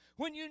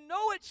 When you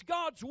know it's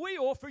God's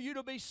will for you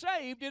to be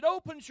saved, it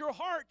opens your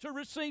heart to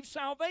receive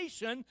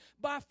salvation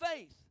by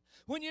faith.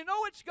 When you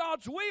know it's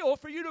God's will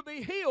for you to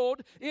be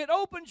healed, it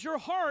opens your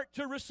heart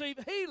to receive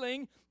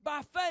healing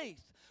by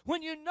faith.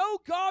 When you know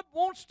God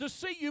wants to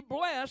see you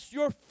blessed,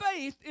 your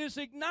faith is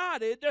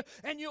ignited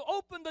and you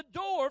open the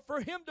door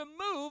for Him to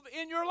move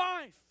in your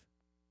life.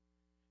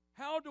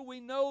 How do we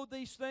know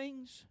these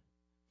things?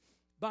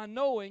 By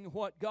knowing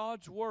what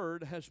God's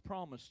Word has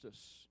promised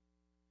us.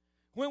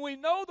 When we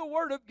know the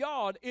Word of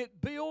God,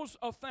 it builds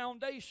a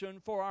foundation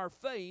for our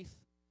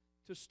faith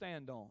to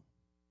stand on.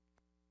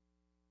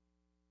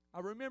 I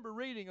remember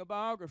reading a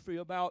biography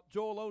about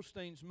Joel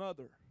Osteen's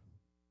mother.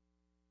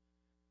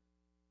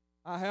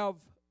 I have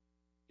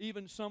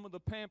even some of the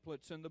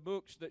pamphlets and the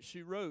books that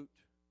she wrote.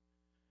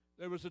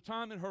 There was a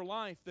time in her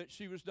life that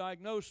she was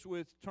diagnosed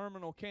with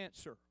terminal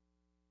cancer.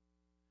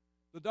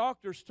 The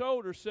doctors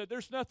told her, said,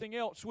 there's nothing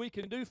else we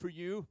can do for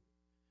you.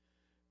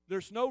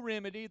 There's no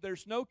remedy,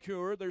 there's no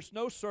cure, there's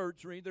no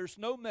surgery, there's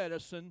no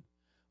medicine.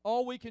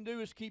 All we can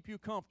do is keep you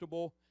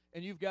comfortable,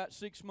 and you've got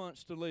 6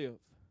 months to live.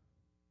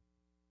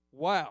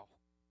 Wow,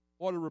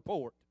 what a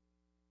report.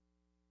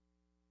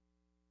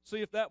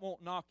 See if that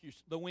won't knock you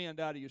the wind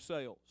out of your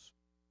sails.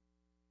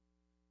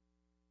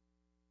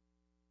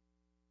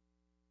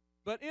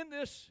 But in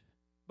this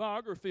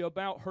biography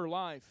about her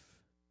life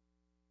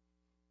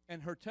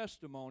and her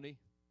testimony,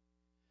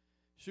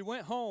 she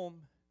went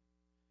home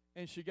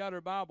and she got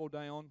her Bible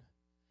down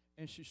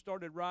and she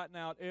started writing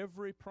out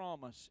every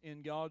promise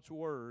in God's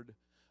Word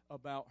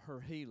about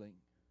her healing.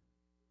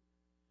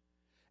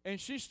 And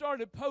she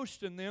started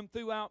posting them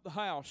throughout the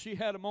house. She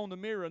had them on the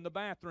mirror in the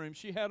bathroom.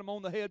 She had them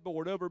on the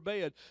headboard over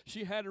bed.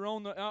 She had her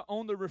on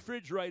the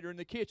refrigerator in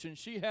the kitchen.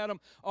 She had them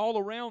all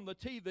around the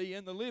TV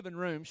in the living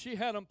room. She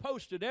had them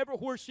posted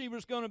everywhere she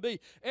was going to be.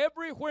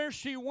 Everywhere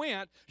she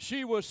went,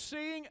 she was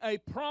seeing a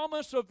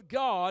promise of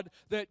God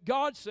that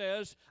God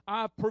says,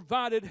 I've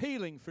provided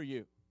healing for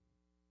you.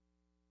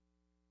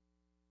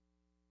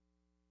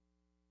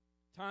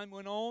 Time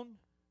went on.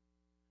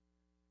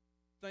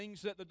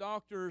 Things that the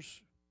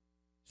doctors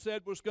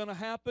said was going to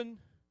happen,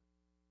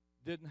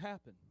 didn't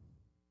happen.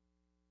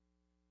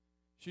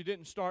 She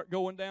didn't start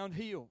going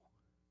downhill.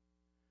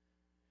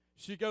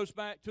 She goes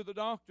back to the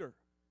doctor.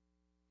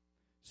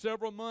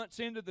 Several months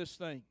into this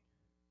thing,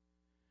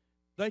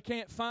 they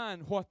can't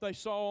find what they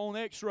saw on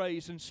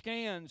x-rays and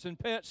scans and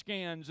PET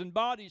scans and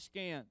body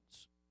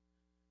scans.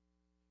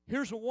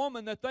 Here's a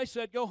woman that they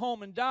said go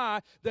home and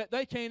die, that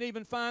they can't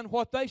even find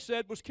what they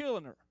said was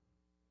killing her.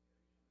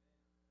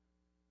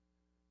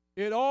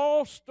 It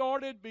all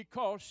started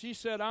because she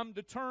said, I'm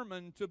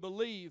determined to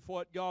believe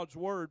what God's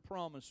Word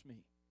promised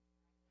me.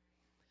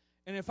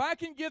 And if I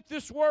can get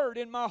this word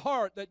in my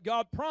heart that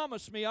God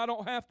promised me I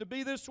don't have to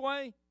be this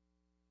way,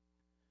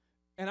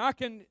 and I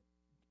can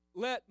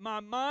let my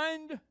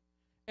mind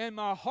and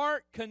my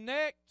heart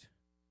connect,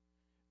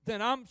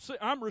 then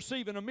I'm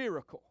receiving a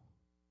miracle.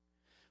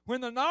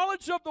 When the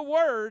knowledge of the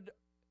Word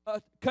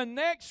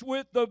connects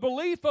with the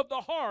belief of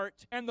the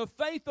heart and the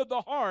faith of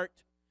the heart,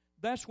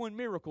 that's when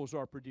miracles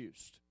are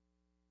produced.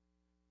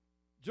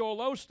 Joel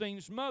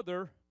Osteen's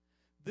mother,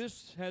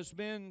 this has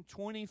been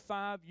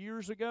 25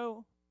 years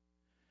ago,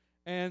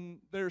 and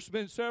there's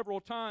been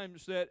several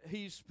times that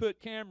he's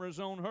put cameras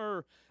on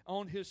her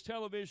on his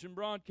television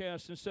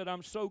broadcast and said,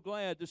 I'm so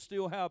glad to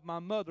still have my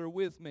mother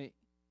with me.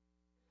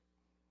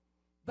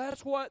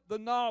 That's what the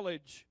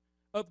knowledge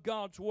of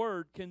God's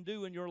Word can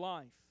do in your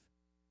life.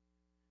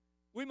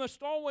 We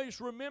must always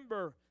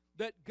remember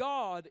that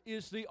God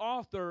is the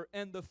author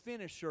and the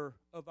finisher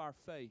of our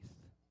faith.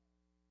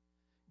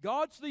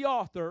 God's the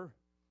author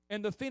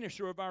and the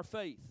finisher of our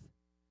faith.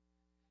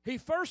 He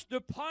first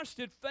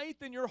deposited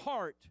faith in your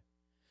heart.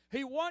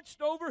 He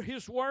watched over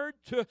His Word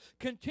to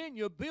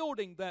continue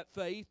building that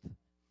faith.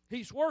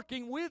 He's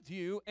working with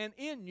you and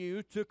in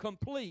you to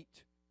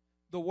complete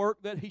the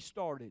work that He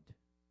started.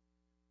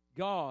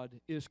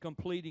 God is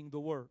completing the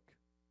work.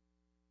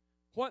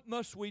 What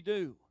must we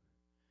do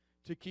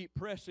to keep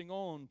pressing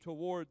on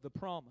toward the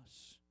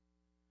promise?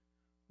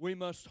 We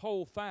must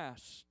hold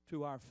fast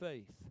to our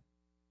faith.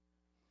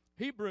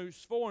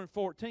 Hebrews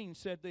 4:14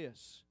 said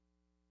this,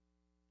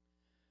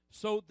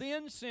 So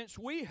then, since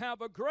we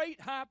have a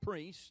great high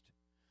priest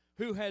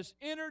who has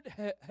entered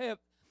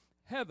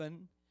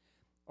heaven,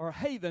 or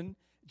haven,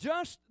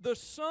 just the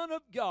Son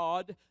of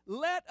God,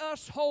 let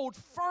us hold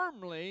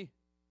firmly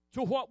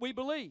to what we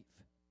believe.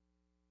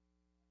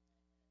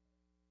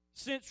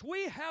 Since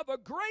we have a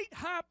great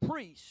high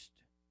priest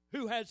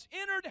who has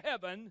entered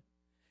heaven,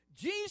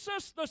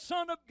 Jesus the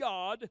Son of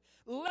God,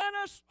 let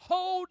us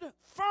hold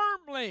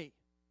firmly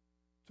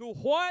to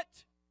what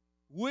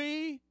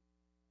we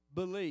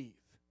believe.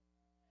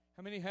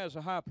 How many has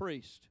a high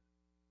priest?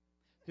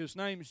 His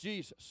name's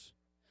Jesus.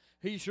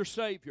 He's your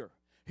Savior.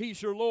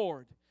 He's your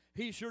Lord.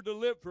 He's your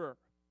deliverer.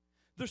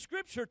 The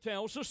Scripture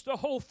tells us to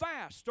hold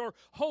fast or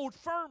hold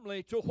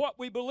firmly to what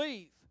we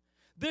believe.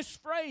 This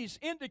phrase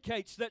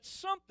indicates that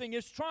something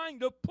is trying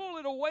to pull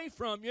it away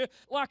from you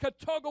like a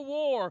tug of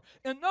war.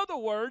 In other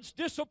words,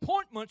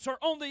 disappointments are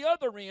on the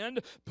other end,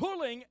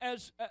 pulling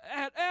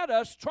at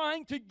us,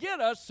 trying to get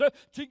us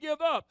to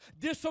give up.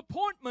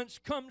 Disappointments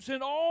comes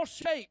in all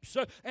shapes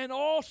and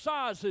all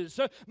sizes.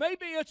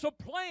 Maybe it's a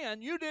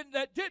plan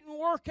that didn't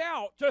work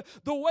out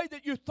the way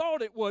that you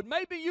thought it would.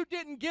 Maybe you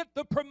didn't get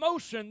the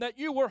promotion that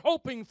you were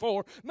hoping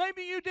for.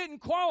 Maybe you didn't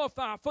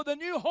qualify for the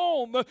new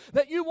home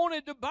that you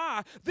wanted to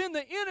buy. Then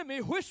the enemy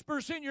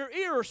whispers in your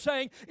ear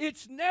saying,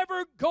 it's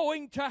never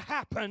going to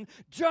happen.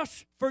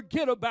 Just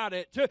forget about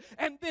it.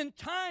 And then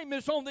time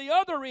is on the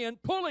other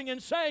end pulling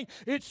and saying,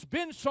 it's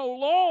been so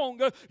long.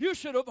 You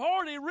should have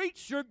already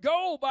reached your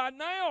goal by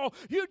now.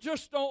 You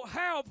just don't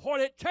have what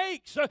it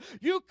takes.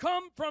 You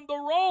come from the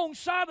wrong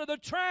side of the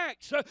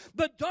tracks.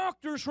 The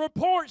doctor's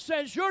report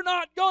says you're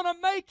not going to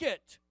make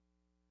it.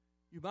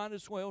 You might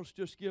as well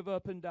just give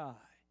up and die.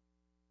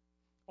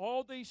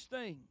 All these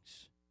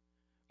things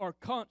are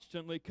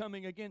constantly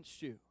coming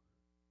against you.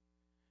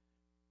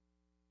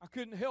 I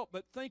couldn't help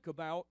but think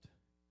about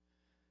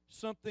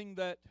something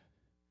that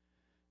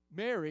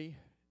Mary,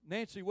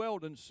 Nancy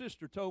Weldon's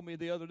sister, told me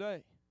the other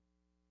day.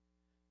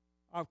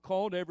 I've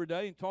called every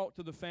day and talked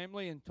to the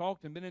family and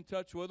been in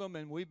touch with them,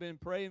 and we've been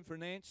praying for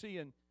Nancy.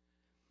 And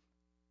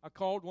I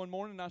called one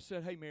morning and I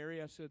said, hey,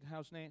 Mary, I said,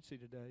 how's Nancy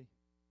today?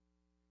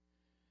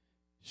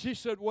 She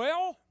said,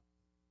 well,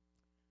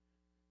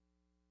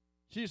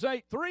 she's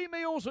ate 3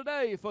 meals a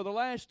day for the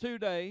last 2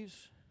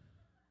 days.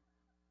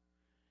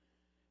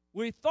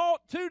 We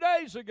thought 2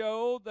 days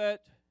ago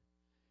that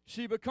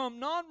she become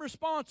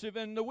non-responsive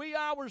in the wee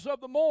hours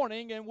of the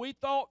morning, and we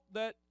thought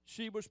that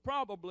she was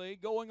probably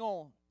going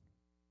on.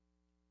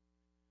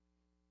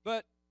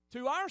 But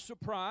to our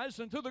surprise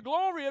and to the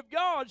glory of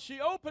God, she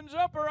opens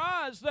up her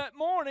eyes that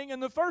morning,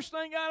 and the first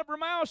thing out of her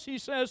mouth, she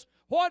says,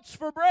 what's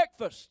for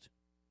breakfast?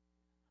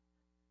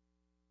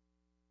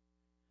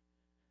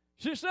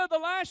 She said the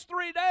last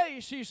 3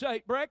 days she's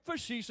ate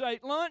breakfast, she's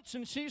ate lunch,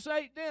 and she's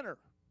ate dinner.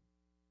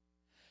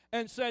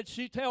 And said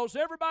she tells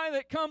everybody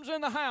that comes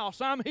in the house,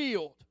 I'm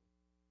healed.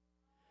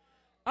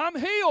 I'm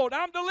healed.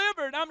 I'm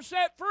delivered. I'm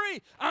set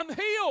free. I'm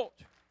healed.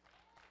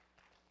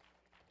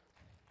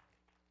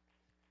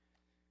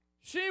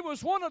 She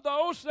was one of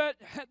those that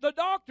the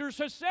doctors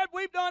have said,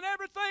 we've done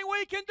everything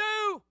we can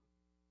do.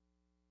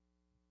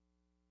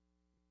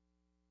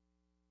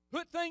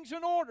 Put things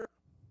in order.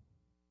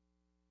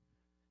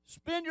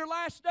 Spend your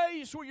last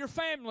days with your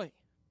family.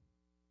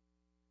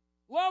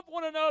 Love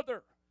one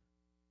another.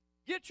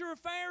 Get your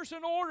affairs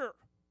in order.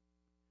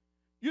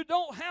 You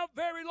don't have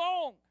very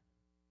long.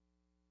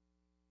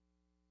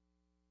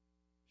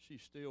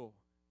 She's still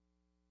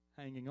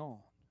hanging on.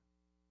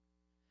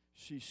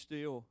 she's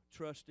still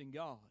trusting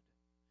God.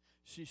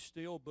 She's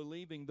still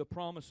believing the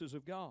promises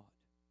of God.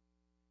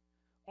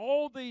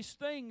 All these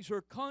things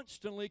are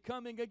constantly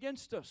coming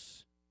against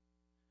us,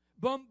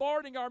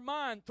 bombarding our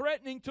mind,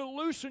 threatening to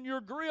loosen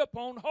your grip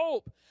on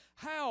hope.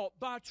 How?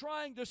 By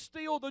trying to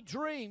steal the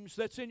dreams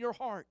that's in your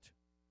heart.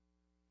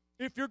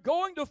 If you're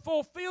going to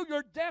fulfill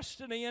your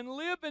destiny and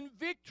live in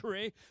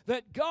victory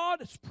that God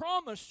has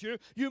promised you,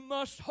 you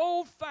must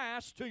hold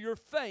fast to your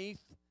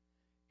faith,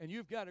 and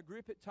you've got to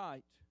grip it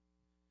tight,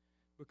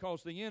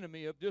 because the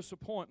enemy of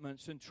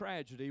disappointments and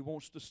tragedy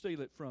wants to steal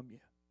it from you.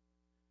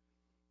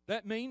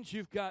 That means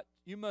you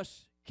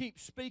must keep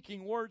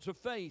speaking words of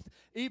faith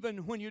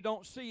even when you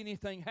don't see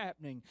anything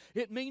happening.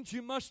 It means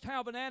you must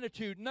have an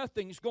attitude,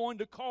 nothing's going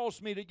to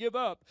cause me to give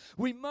up.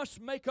 We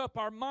must make up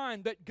our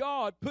mind that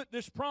God put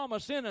this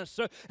promise in us,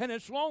 and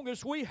as long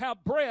as we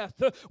have breath,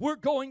 we're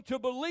going to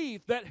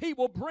believe that He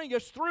will bring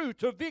us through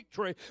to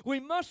victory. We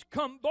must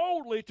come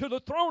boldly to the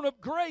throne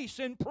of grace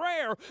in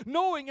prayer,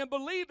 knowing and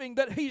believing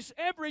that He's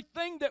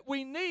everything that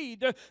we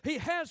need. He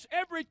has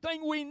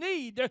everything we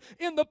need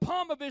in the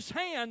palm of His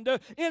hand,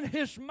 in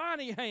His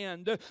mighty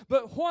hand.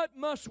 But what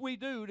must we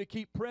do to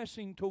keep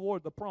pressing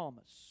toward the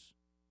promise?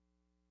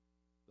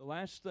 The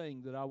last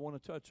thing that I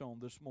want to touch on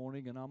this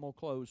morning, and I'm going to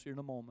close here in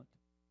a moment.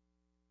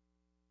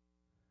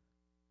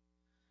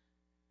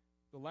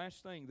 The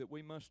last thing that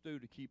we must do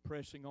to keep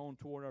pressing on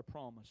toward our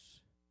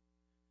promise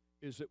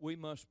is that we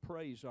must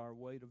praise our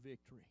way to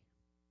victory.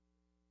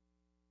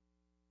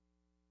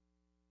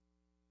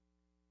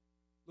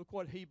 Look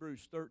what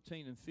Hebrews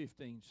 13 and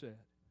 15 said.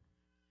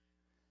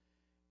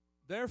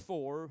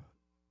 Therefore,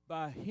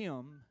 by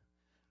Him,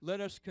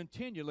 let us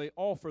continually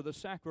offer the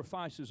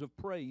sacrifices of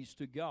praise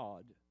to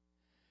God.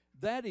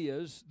 That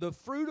is, the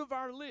fruit of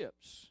our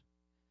lips,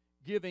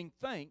 giving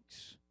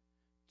thanks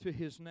to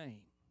His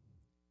name.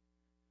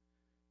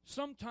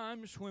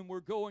 Sometimes when we're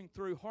going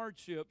through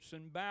hardships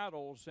and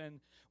battles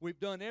and we've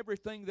done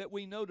everything that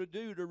we know to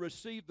do to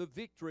receive the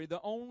victory,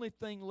 the only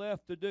thing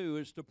left to do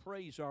is to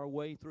praise our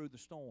way through the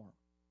storm.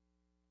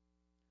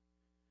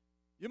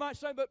 You might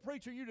say, but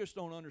preacher, you just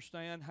don't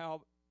understand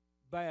how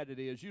bad it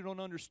is. You don't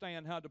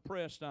understand how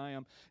depressed I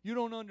am. You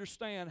don't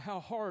understand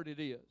how hard it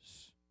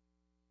is.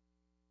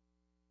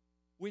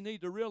 We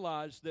need to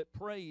realize that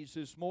praise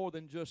is more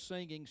than just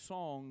singing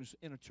songs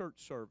in a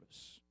church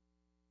service.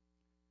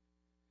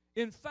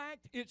 In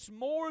fact, it's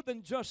more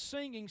than just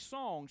singing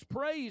songs.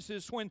 Praise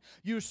is when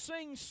you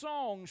sing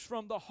songs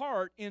from the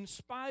heart in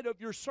spite of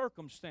your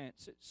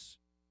circumstances,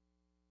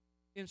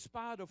 in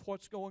spite of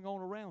what's going on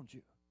around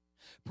you.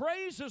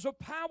 Praise is a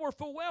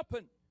powerful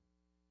weapon.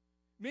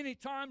 Many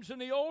times in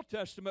the Old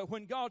Testament,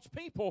 when God's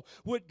people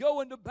would go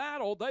into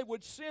battle, they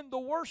would send the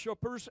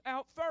worshipers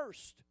out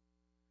first.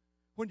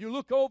 When you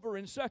look over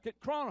in 2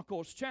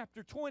 Chronicles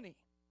chapter 20.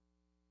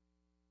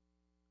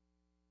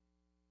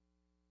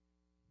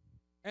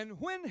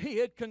 And when he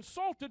had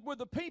consulted with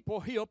the people,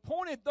 he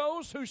appointed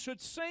those who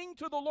should sing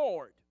to the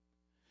Lord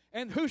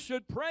and who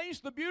should praise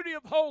the beauty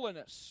of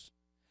holiness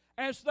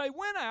as they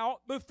went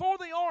out before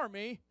the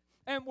army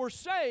and were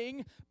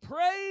saying,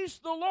 praise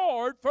the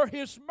Lord, for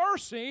His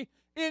mercy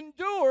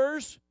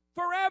endures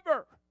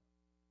forever.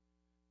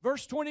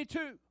 Verse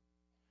 22.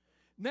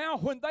 Now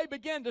when they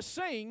began to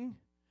sing,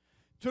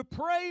 to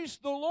praise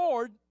the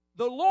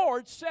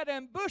Lord set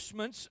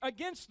ambushments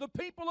against the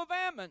people of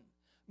Ammon,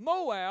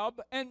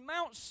 Moab, and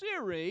Mount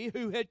Seir,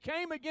 who had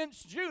came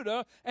against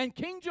Judah and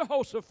King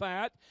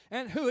Jehoshaphat,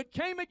 and who had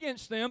came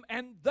against them,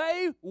 and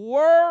they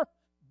were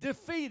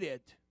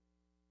defeated.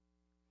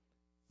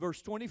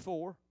 Verse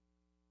 24.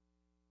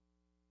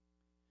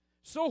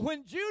 So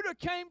when Judah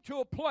came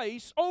to a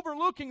place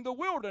overlooking the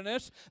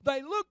wilderness,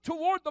 they looked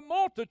toward the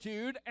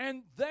multitude,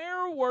 and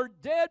there were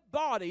dead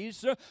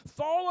bodies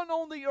fallen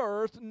on the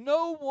earth.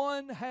 No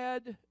one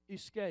had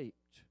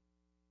escaped.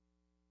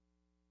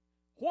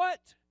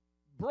 What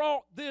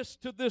brought this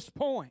to this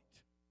point?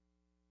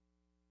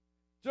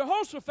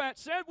 Jehoshaphat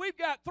said, we've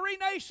got three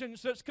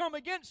nations that's come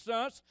against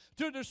us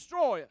to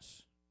destroy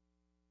us.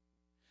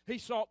 He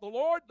sought the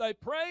Lord, they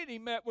prayed, he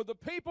met with the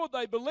people,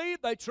 they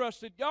believed, they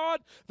trusted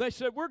God. They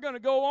said, we're going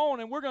to go on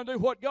and we're going to do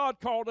what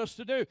God called us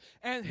to do.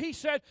 And he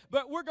said,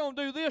 but we're going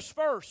to do this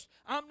first.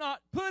 I'm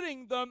not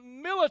putting the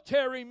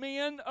military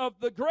men of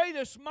the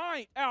greatest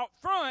might out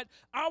front.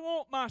 I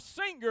want my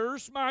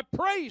singers, my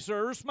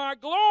praisers, my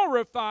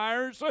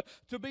glorifiers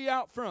to be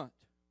out front.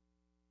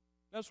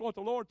 That's what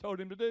the Lord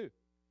told him to do.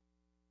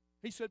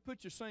 He said,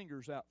 put your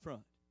singers out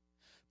front.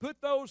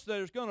 Put those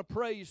that are going to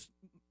praise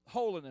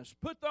holiness.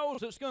 Put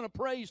those that's going to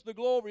praise the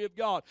glory of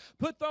God.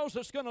 Put those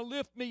that's going to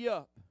lift me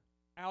up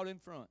out in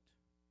front.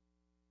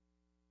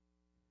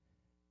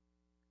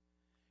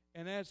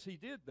 And as he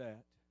did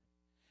that,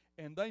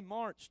 and they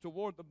marched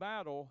toward the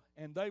battle,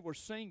 and they were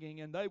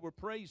singing, and they were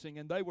praising,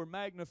 and they were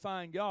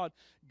magnifying God,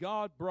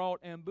 God brought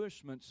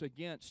ambushments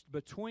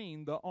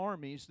between the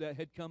armies that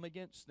had come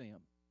against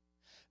them.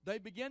 They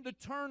began to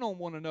turn on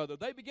one another.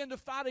 They began to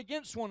fight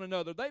against one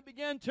another. They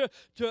began to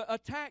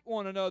attack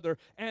one another.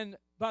 And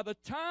by the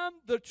time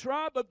the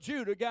tribe of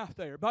Judah got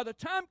there, by the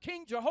time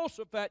King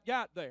Jehoshaphat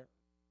got there,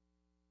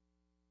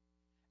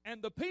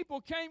 and the people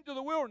came to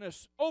the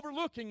wilderness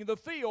overlooking the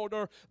field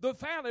or the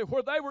valley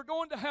where they were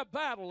going to have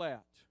battle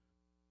at,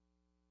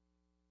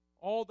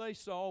 all they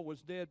saw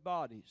was dead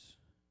bodies,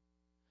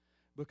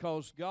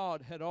 because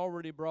God had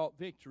already brought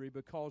victory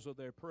because of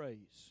their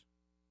praise.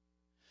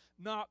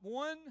 Not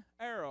one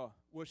arrow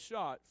was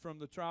shot from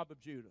the tribe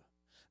of Judah.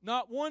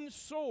 Not one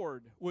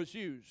sword was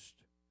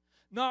used.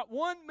 Not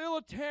one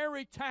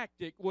military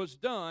tactic was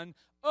done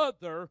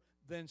other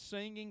than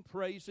singing,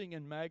 praising,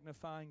 and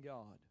magnifying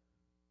God.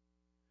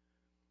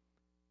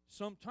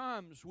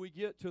 Sometimes we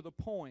get to the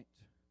point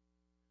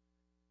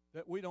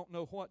that we don't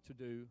know what to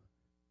do,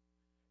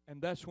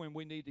 and that's when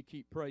we need to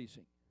keep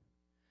praising.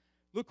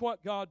 Look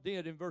what God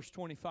did in verse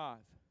 25.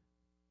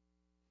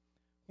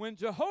 When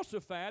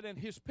Jehoshaphat and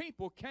his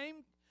people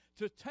came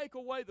to take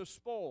away the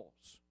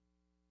spoils,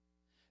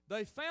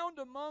 they found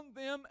among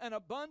them an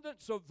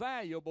abundance of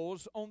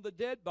valuables on the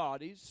dead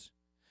bodies,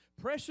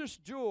 precious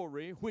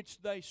jewelry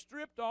which they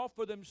stripped off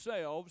for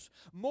themselves,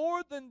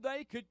 more than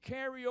they could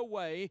carry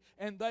away,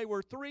 and they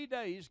were 3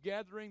 days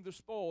gathering the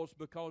spoils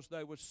because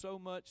there was so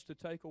much to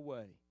take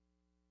away.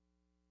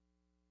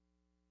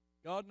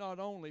 God not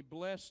only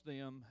blessed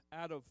them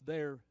out of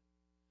their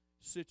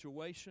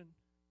situation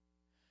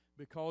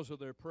because of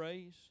their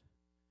praise,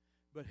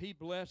 but He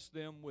blessed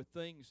them with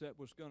things that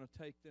was going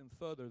to take them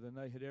further than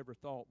they had ever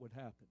thought would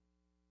happen.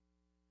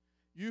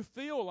 You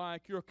feel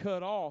like you're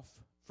cut off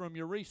from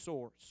your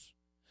resource.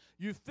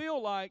 You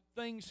feel like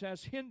things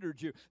has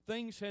hindered you.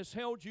 Things has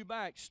held you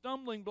back.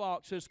 Stumbling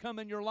blocks has come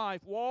in your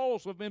life.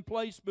 Walls have been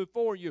placed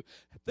before you.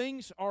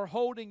 Things are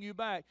holding you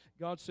back.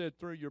 God said,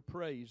 through your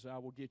praise, I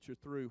will get you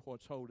through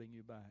what's holding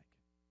you back.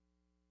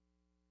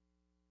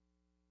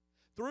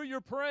 Through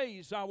your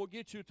praise, I will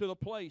get you to the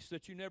place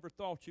that you never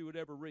thought you would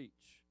ever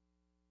reach.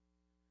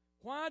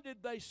 Why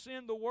did they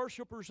send the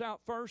worshipers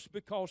out first?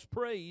 Because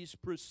praise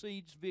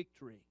precedes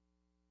victory.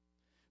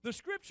 The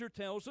Scripture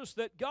tells us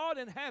that God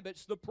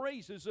inhabits the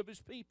praises of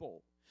His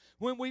people.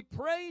 When we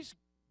praise,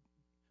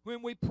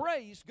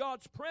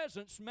 God's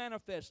presence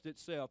manifests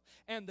itself,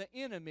 and the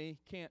enemy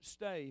can't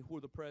stay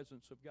where the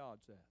presence of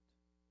God's at.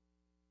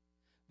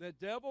 The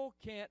devil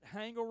can't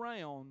hang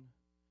around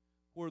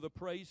where the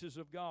praises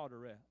of God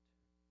are at.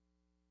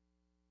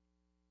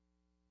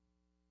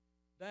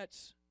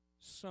 That's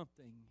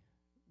something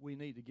we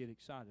need to get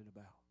excited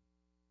about.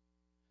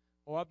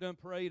 Oh, I've done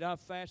prayed, I've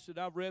fasted,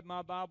 I've read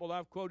my Bible,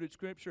 I've quoted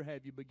Scripture.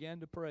 Have you begun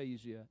to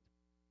praise yet?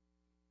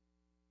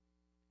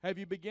 Have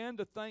you begun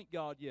to thank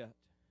God yet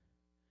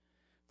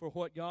for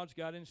what God's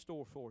got in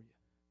store for you?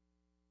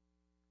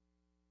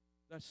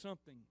 That's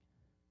something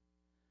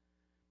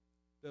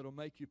that'll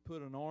make you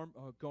put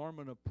a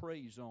garment of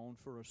praise on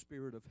for a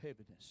spirit of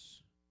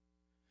heaviness.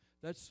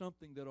 That's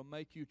something that'll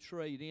make you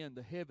trade in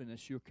the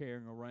heaviness you're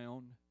carrying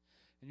around.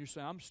 And you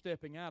say, I'm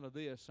stepping out of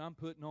this. I'm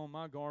putting on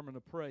my garment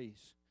of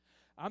praise.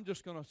 I'm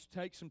just going to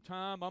take some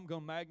time. I'm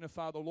going to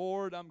magnify the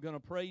Lord. I'm going to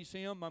praise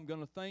Him. I'm going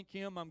to thank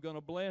Him. I'm going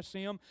to bless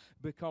Him,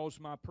 because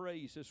my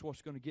praise is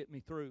what's going to get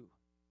me through.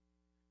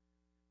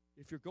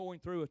 If you're going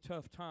through a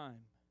tough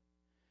time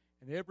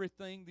and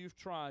everything you've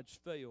tried's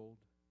failed,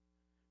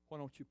 why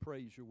don't you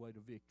praise your way to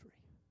victory?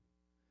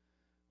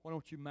 Why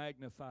don't you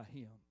magnify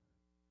Him?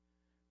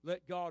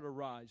 Let God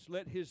arise.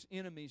 Let His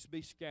enemies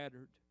be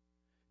scattered.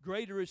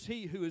 Greater is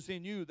He who is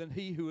in you than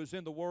he who is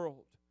in the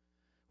world.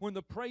 When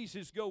the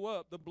praises go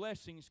up, the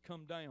blessings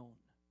come down.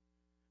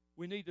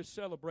 We need to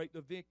celebrate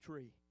the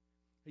victory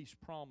He's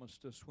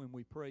promised us when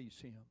we praise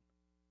Him.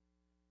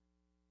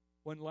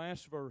 One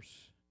last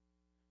verse,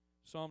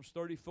 Psalms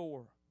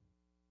 34,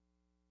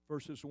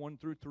 verses 1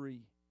 through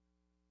 3.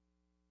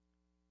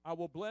 I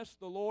will bless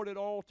the Lord at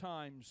all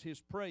times.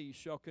 His praise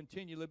shall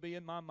continually be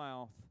in my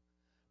mouth.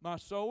 My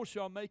soul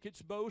shall make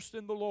its boast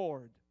in the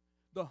Lord.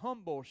 The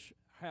humble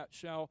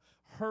shall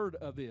heard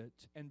of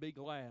it and be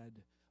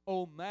glad.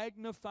 Oh,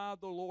 magnify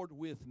the Lord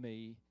with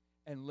me,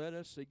 and let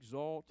us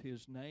exalt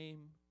His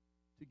name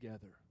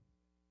together.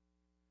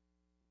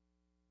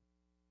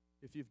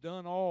 If you've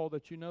done all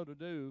that you know to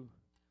do,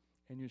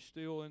 and you're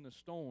still in the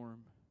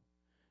storm,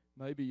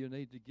 maybe you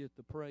need to get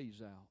the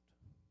praise out.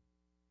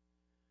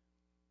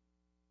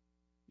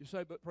 You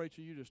say, but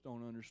preacher, you just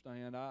don't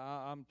understand.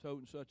 I'm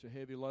toting such a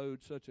heavy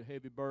load, such a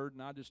heavy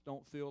burden. I just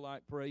don't feel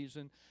like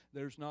praising.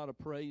 There's not a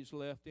praise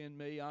left in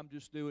me. I'm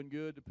just doing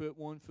good to put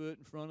one foot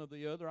in front of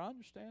the other. I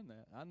understand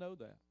that. I know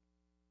that.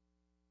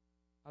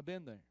 I've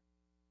been there.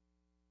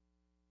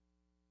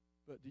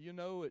 But do you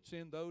know it's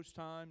in those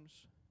times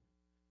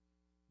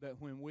that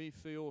when we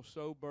feel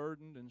so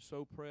burdened and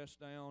so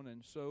pressed down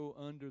and so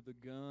under the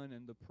gun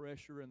and the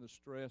pressure and the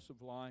stress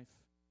of life,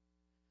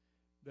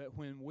 that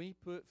when we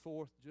put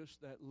forth just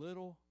that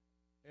little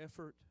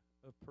effort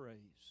of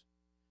praise,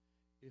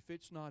 if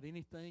it's not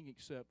anything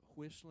except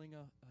whistling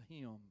a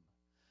hymn,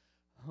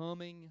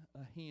 humming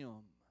a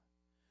hymn,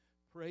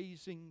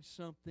 praising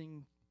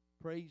something,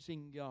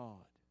 praising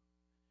God,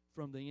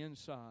 from the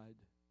inside,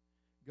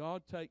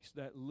 God takes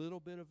that little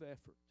bit of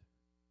effort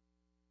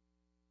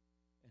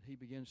and He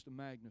begins to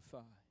magnify.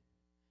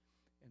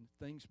 And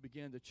things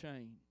begin to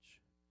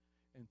change.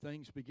 And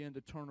things begin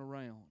to turn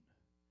around.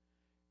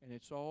 And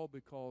it's all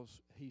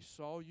because He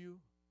saw you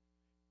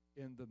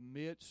in the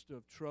midst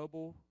of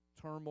trouble,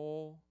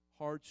 turmoil,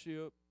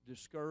 hardship,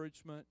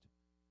 discouragement.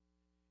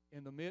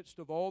 In the midst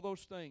of all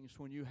those things,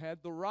 when you had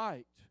the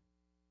right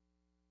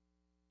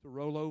to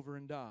roll over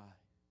and die.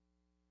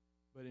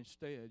 But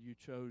instead, you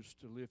chose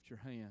to lift your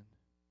hand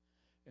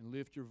and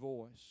lift your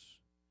voice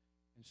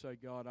and say,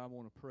 God, I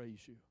want to praise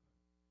you.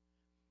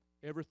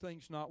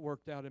 Everything's not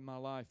worked out in my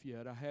life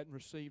yet. I hadn't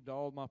received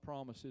all my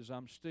promises.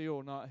 I'm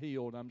still not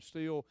healed. I'm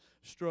still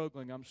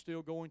struggling. I'm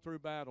still going through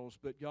battles.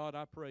 But God,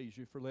 I praise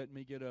you for letting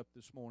me get up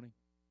this morning.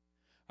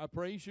 I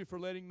praise you for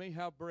letting me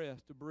have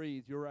breath to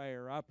breathe your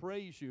air. I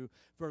praise you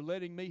for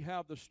letting me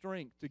have the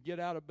strength to get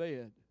out of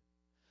bed.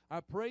 I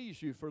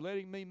praise you for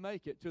letting me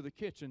make it to the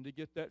kitchen to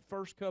get that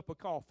first cup of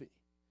coffee.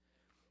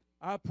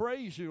 I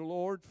praise you,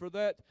 Lord, for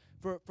that,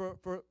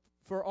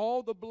 for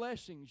all the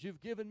blessings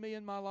you've given me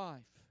in my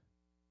life.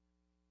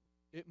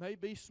 It may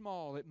be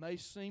small, it may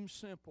seem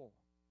simple,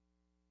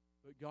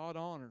 but God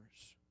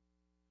honors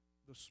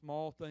the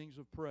small things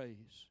of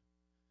praise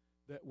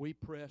that we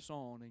press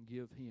on and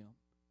give Him.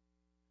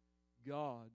 God